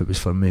see if it was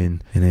for me,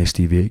 and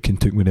Steve Aitken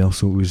took me there,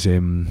 so it was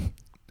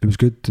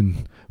good,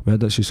 and we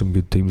had actually some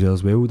good teams there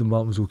as well.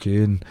 Dumbarton was okay,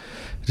 and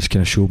it just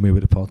kind of showed me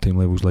what the part-time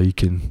level's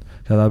like, and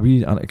I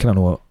kind of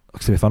know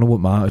if I know what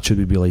my attitude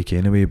would be like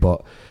anyway,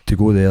 but to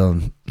go there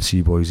and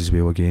see boys as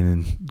well again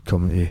and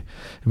come to, I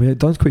mean, it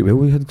done quite well.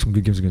 We had some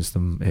good games against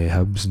them,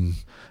 Hibs and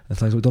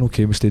things. We've done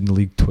okay. We stayed in the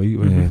league twice.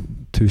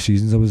 2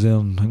 seasons I was there,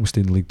 and I think we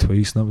stayed in the league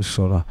twice, and that was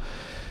sort of,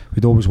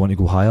 we'd always want to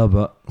go higher,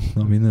 but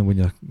I mean, when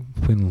you're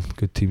playing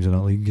good teams in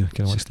that league, you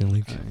kind of want to stay in the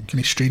league. Kind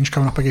of strange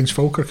coming up against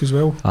Falkirk as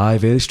well. Aye,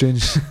 very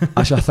strange.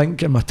 Actually, I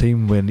think in my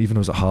time when even I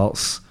was at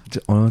Hearts,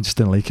 I just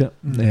didn't like it.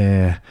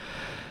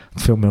 I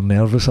felt more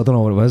nervous. I don't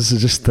know what it was. It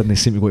just didn't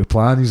seem to go to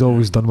plan. He's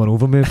always done one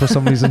over me for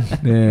some reason.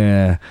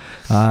 It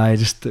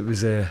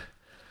was.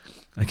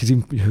 I could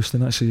even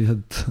Houston actually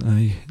had.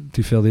 To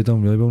be fair, they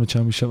done really well in the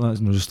Championship. That's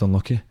just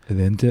unlucky at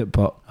the end of it.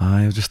 But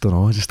I just don't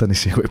know. I just didn't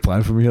see what to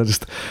plan for me. It was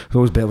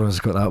always better when I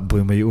just got that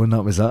blue white on.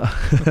 That was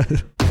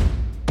that.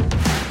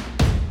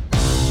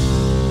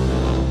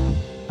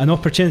 An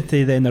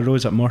opportunity then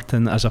arose at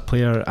Morton as a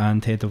player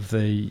and head of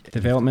the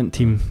development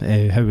team.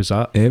 How was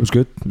that? It was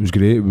good. It was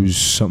great. It was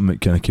something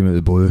that kind of came out of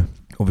the blue.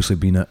 Obviously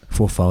been at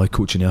Forth Valley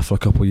coaching there for a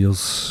couple of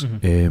years.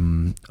 I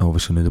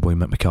obviously knew the boy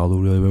Mick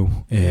McArdle really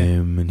well,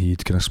 and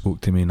he'd kind of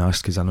spoke to me and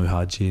asked, because I know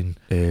Hadji,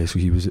 and so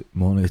he was at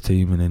Morton at the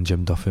time, and then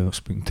Jim Duffy was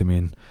speaking to me,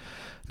 and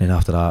then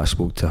after that I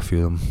spoke to a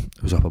few of them.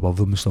 I was up above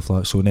them and stuff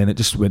like that, so then it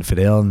just went for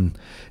there, and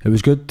it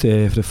was good. For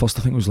the first,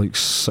 I think it was like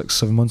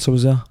 6-7 months I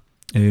was there.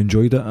 I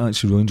enjoyed it. I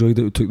actually really enjoyed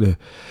it. We took the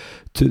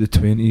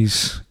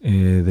 20s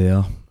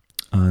there,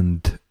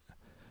 and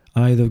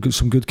they've got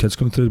some good kids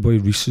coming through. The boy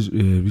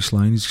Reece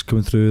Lyons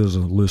coming through. There's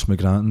a Lewis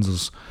McGrattan.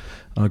 There's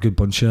a good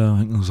bunch of, I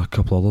think there's a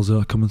couple others that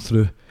are coming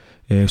through.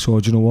 So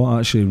do you know what? I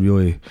actually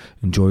really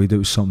enjoyed it. It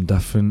was something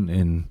different,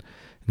 and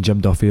Jim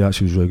Duffy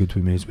actually was really good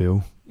with me as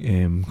well.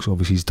 Because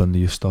obviously he's done the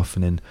youth stuff,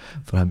 and then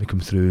for him to come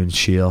through and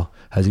share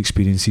his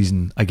experiences,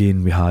 and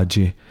again we had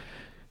Craig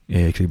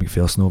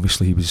McPherson.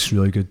 Obviously he was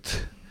really good.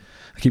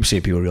 I keep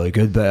saying people are really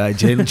good, but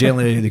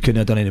generally they couldn't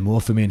have done any more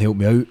for me and helped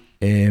me out.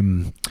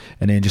 And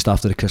then just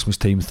after the Christmas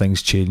time,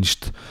 things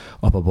changed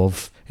up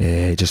above.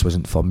 It just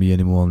wasn't for me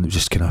anymore, and it was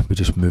just we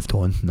just moved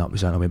on, and that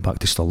was it. I went back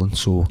to Stirling.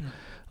 So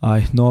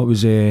it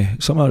was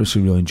something I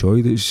actually really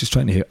enjoyed. It was just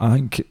trying to help. I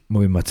think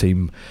maybe my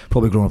time,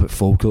 probably growing up at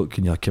Falkirk,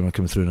 and you're kind of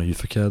coming through in a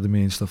youth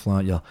academy and stuff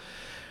like that,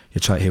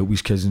 you try to help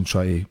these kids and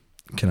try to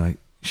kind of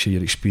share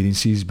your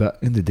experiences, but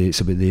in the day it's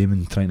about them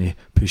and trying to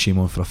push them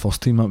on for a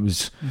first team. That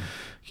was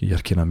your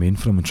kind of main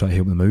for them, and try to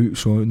help them out.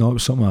 So no, it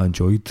was something I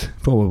enjoyed.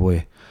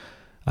 Probably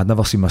I'd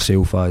never seen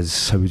myself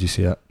as, how would you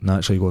say it,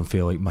 naturally going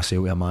for like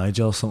myself to a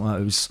manager or something like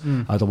that.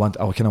 It was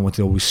I kind of want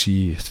to always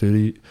see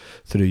through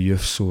the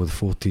youth, so the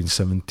 14s,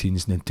 17s,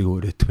 and then to go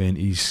to the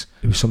 20s.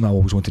 It was something I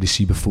always wanted to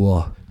see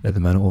before. At the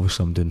minute,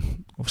 obviously I'm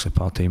doing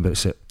part time, but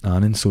it's at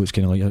Annan, so it's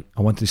kind of like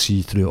I wanted to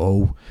see through it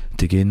all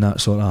to gain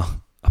that sort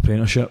of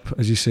apprenticeship,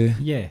 as you say,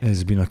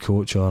 as being a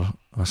coach or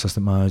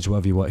assistant manager,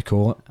 whatever you want to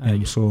call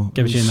it. So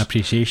gives you an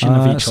appreciation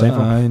of each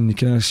level. And you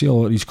can see a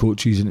lot of these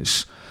coaches, and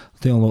it's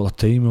taking a lot of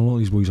time, and a lot of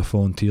these boys are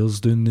volunteers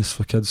doing this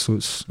for kids, so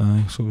it's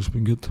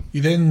been good.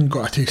 You then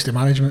got a taste of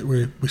management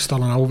with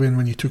Stirling Albion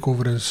when you took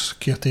over as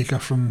caretaker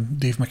from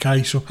Dave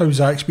Mackay. So how was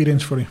that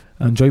experience for you?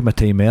 I enjoyed my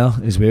time there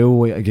as well,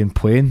 like, again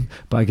playing,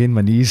 but again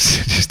my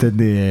knees just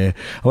didn't.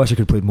 I wish I could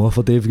have played more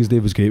for Dave, because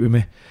Dave was great with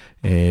me.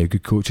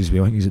 Good coach as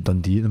well. I think he's at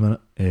Dundee at the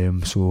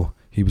minute, so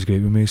he was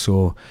great with me.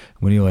 So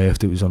when he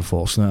left, it was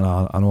unfortunate.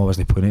 I know I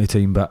wasn't playing at the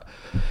time,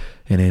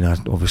 and then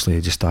obviously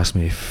he just asked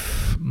me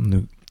if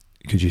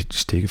could you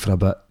just take it for a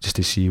bit just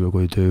to see what we're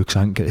going to do, because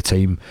I think at the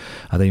time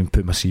I didn't even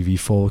put my CV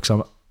forward,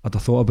 because I'd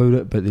have thought about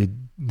it, but they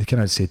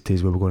kind of said to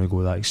us we were going to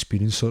go that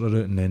experience sort of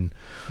route, and then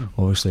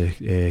obviously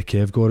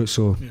Kev got it.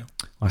 So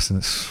listen,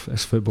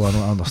 it's football. I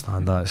don't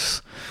understand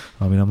that.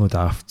 I'm not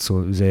daft, so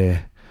it was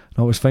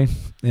no, it was fine.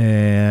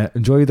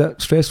 Enjoyed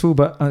it. Stressful,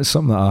 but it's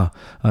something that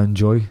I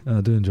enjoy.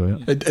 I do enjoy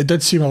it. It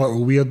did seem a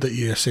little weird that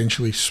you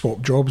essentially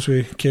swapped jobs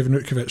with Kevin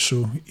Utkovich.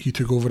 So he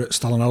took over at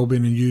Stirling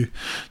Albion and you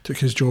took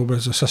his job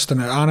as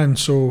assistant at Annan.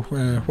 So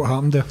what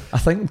happened there? I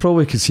think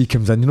probably because he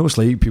comes in, it's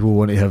like people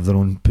want to have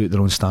put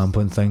their own stamp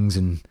on things,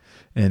 and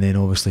then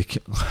obviously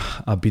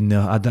I'd been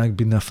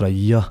there for a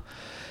year,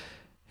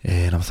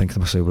 and I'm thinking to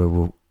myself,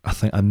 well, I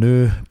think I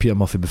knew Peter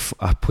Murphy before.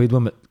 I played with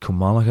him at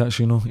Kilmarnock,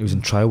 actually. He was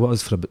in trial with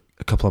us for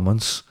a couple of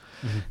months,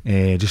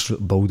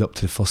 just build up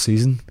to the first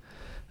season,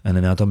 and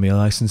then I done my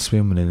licence with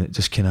him, and then it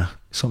just kind of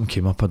something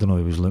came up. I don't know,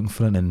 he was looking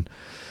for it, and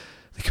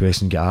the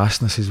question got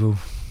asked, and I says, well,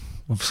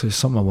 obviously it's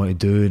something I want to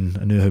do, and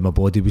I knew how my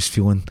body was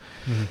feeling.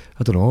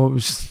 I don't know, it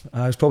was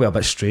probably a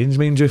bit strange,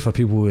 mind you, for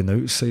people on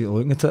the outside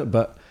looking at it,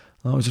 but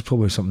that was just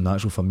probably something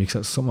natural for me,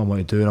 because it's something I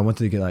wanted to do, and I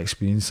wanted to get that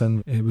experience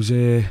in. It was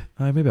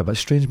maybe a bit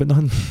strange, but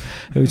nothing.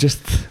 It was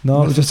just it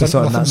was just a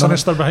sort of nothing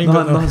sinister behind it.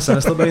 Nothing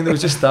sinister behind it. It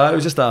was just that. It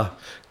was just that.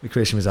 The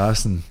question was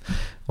asked, and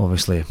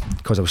obviously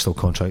because I was still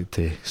contracted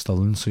to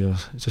Stirling, so you're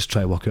just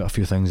trying to work out a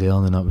few things there,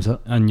 and then that was it.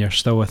 And you're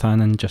still with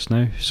Annan just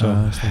now, so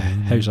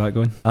how's that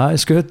going?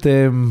 It's good.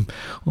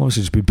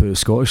 Obviously just been put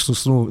Scottish, so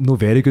it's no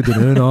very good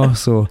now.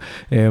 So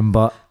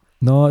but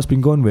no, it's been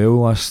going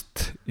well. I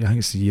think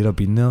it's the year I've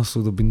been there,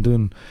 so they've been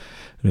doing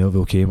really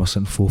okay. We're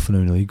sitting fourth now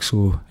in the league,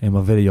 so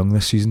we're very young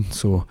this season,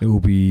 so it'll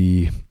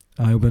be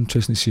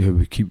interesting to see how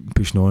we keep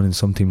pushing on, and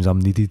sometimes I'm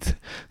needed,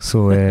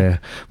 so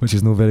which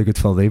is not very good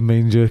for them,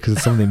 mind you,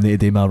 because some of them need to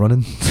do my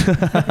running.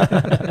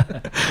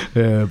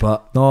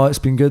 But no, it's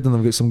been good, and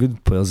I've got some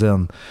good players there,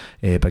 and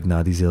big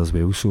naddies there as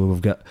well, so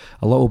we've got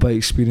a little bit of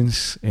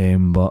experience,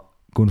 but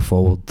going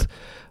forward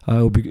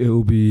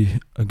it'll be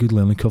a good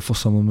learning curve for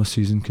some of them this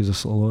season,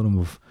 because a lot of them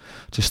have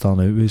just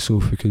starting out with, so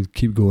if we could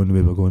keep going the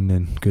way we're going,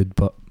 then good,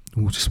 but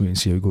we'll just wait and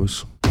see how it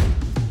goes.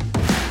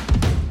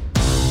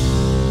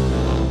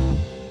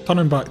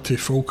 Turning back to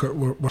Falkirk,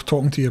 we're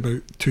talking to you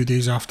about 2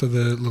 days after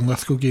the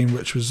Linlithgow game,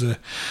 which was the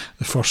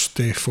first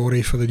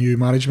foray for the new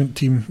management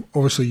team.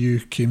 Obviously you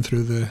came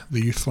through the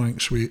youth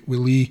ranks with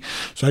Lee,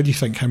 so how do you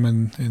think him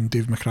and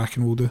Dave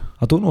McCracken will do?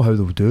 I don't know how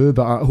they'll do,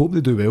 but I hope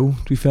they do well,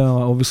 to be fair.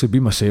 Obviously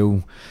being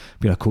myself,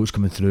 being a coach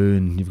coming through,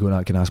 and you've got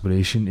that kind of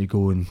aspiration to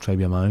go and try to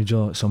be a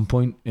manager at some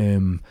point,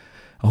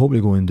 I hope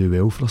they go and do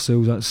well for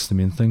themselves. That's the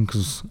main thing,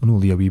 because I know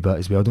Lee a wee bit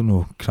as well. I don't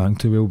know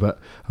Crank too well, but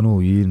I know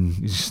Lee, and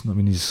he's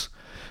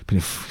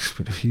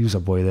he was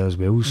a boy there as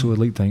well, so I'd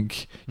like to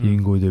think he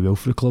can go do well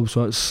for the club,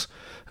 so that's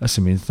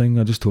the main thing.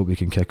 I just hope they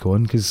can kick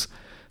on, because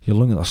you're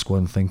looking at their squad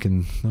and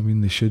thinking,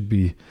 they should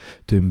be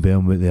doing better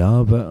than what they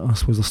are, but I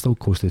suppose they're still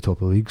close to the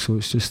top of the league, so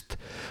it's just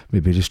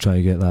maybe just try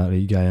to get that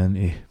right guy in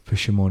to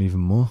push him on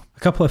even more. A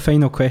couple of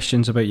final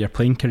questions about your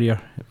playing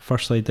career.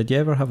 Firstly, did you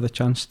ever have the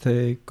chance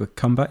to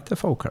come back to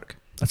Falkirk?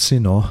 I'd say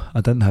no,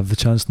 I didn't have the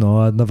chance.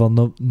 No, I'd never.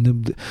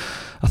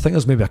 I think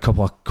there's maybe a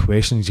couple of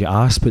questions you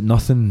asked, but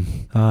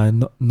nothing.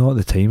 Not at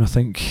the time. I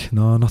think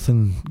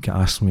nothing got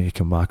asked me to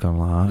come back on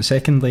like that.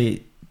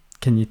 Secondly,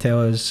 can you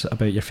tell us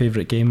about your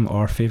favourite game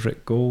or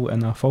favourite goal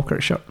in a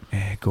Falkirk shirt?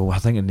 Goal. I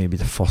think it may be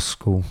the first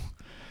goal.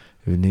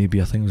 It would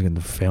maybe. I think it was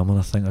against Dunfermline.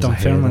 I think it was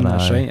Dunfermline.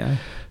 That's right.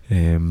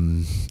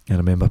 I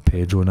remember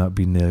Pedro and that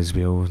being there as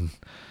well. And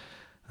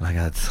And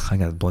I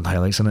think I had blonde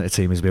highlights in it at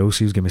the time as well, so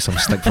he was giving me some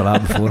stick for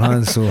that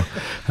beforehand, so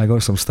I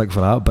got some stick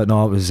for that. But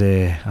no, it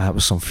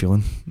was some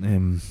feeling.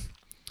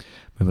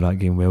 Remember that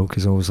game well,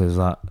 because obviously there's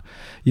that.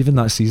 Even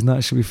that season,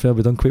 actually, to be fair,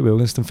 we done quite well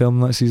against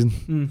Dunfermline that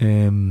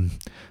season.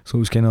 So it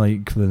was kind of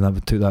like when we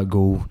took that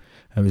goal.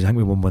 I think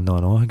we won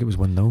 1-0. No, I think it was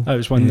 1-0. It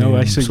was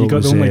 1-0. So you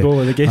got the only goal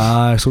of the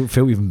game. So it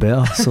felt even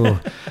better. So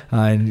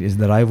and it's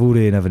the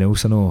rivalry and everything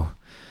else. I know.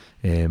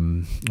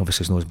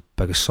 Obviously, it's not as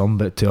big as some,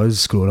 but to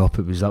us growing up,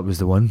 that was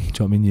the one. Do you know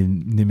what I mean? You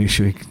need to make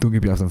sure you don't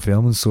get beat after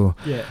Dunfermline. So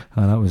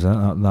that was it.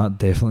 That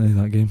definitely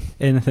that game.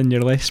 Anything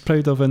you're less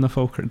proud of in the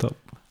Falkirk Cup?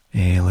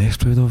 Less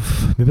proud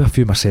of maybe a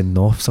few of my send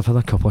offs. I've had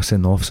a couple of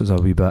send offs. It was a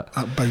wee bit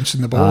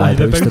bouncing the ball.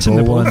 Bouncing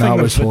the ball one,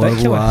 that was horrible.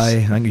 Ridiculous.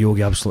 I think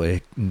Yogi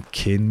absolutely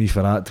caned me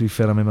for that, to be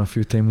fair. I remember a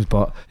few times,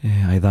 but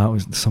that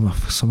was some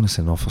of the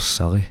send off was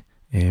silly.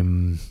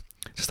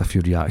 Just a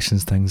few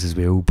reactions things as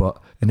well. But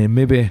and then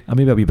maybe a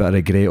wee bit of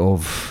regret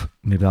of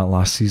maybe that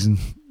last season,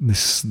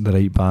 the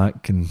right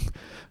back, and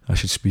I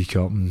should speak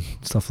up and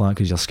stuff like that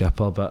because you're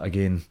skipper. But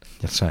again,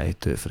 you're trying to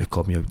do it for the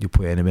club. You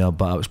play anywhere,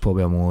 but it was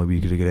probably a more wee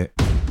regret.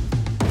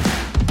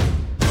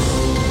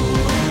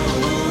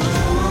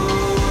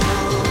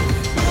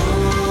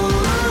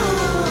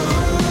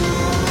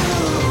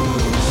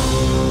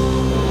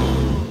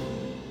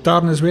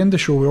 Darren, as we end the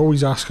show, we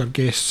always ask our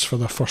guests for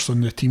their first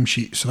on the team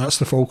sheet. So that's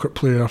the Falkirk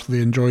player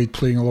they enjoyed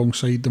playing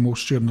alongside the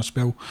most during the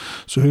spell.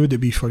 So who would it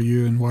be for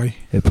you and why?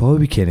 It'd probably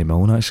be Kenny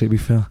Milne, actually, to be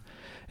fair.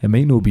 It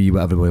might not be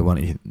what everybody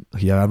wanted to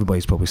hear.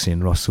 Everybody's probably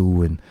saying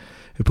Russell, and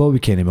it'd probably be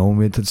Kenny Milne.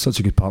 We had such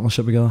a good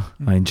partnership together.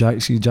 I mean, Jack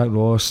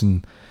Ross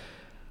and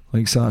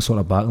like that sort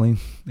of backline.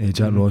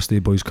 Jack Ross, the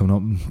boys coming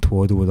up and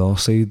Twaddle with our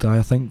side,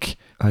 I think.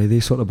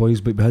 They sort of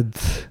boys, but we had...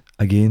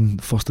 Again,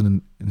 first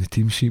in the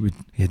team sheet, we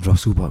had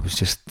Russell, but it was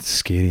just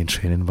scary in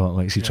training. But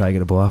like, try to get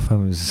the ball off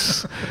him. It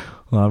was.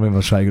 Well, I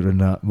remember trying to get around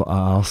that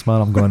arse,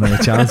 man. I'm going on a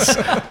chance.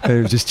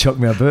 He just chucked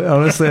me a boot,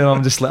 honestly. And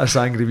I'm just like this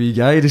angry wee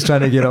guy, just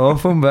trying to get it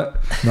off him. But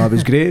no, it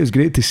was great. It was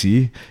great to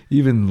see.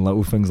 Even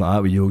little things like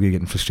that with Yogi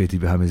getting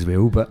frustrated with him as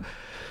well. But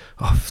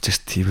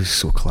he was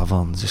so clever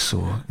and just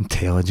so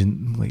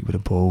intelligent, like with the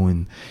ball,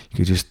 and you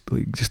could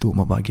just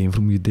open up that game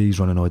from your days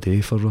running all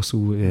day for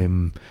Russell.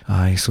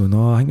 So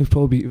no, I think it'd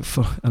probably be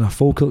in a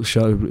Falkirk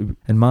shirt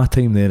in my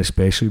time there,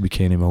 especially with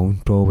Kenny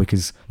Milne, probably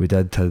because we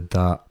had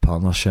that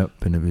partnership,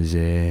 and it was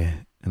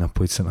and I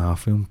played centre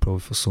half with him probably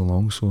for so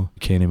long. So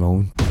Kenny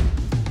Milne.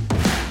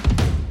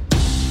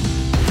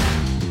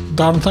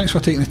 Darren, thanks for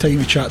taking the time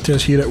to chat to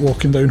us here at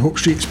Walking Down Hope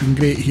Street. It's been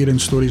great hearing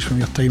stories from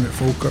your time at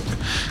Falkirk.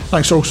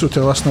 Thanks also to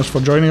the listeners for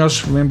joining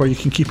us. Remember, you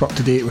can keep up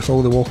to date with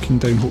all the Walking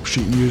Down Hope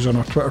Street news on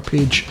our Twitter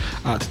page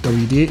at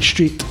WDH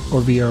Street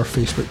or via our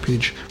Facebook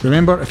page.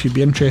 Remember, if you'd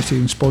be interested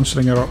in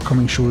sponsoring our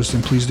upcoming shows,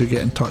 then please do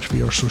get in touch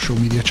via our social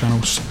media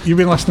channels. You've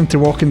been listening to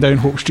Walking Down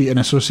Hope Street in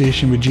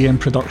association with GM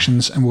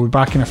Productions, and we'll be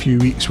back in a few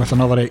weeks with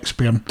another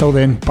expert. Till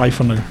then, bye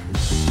for now.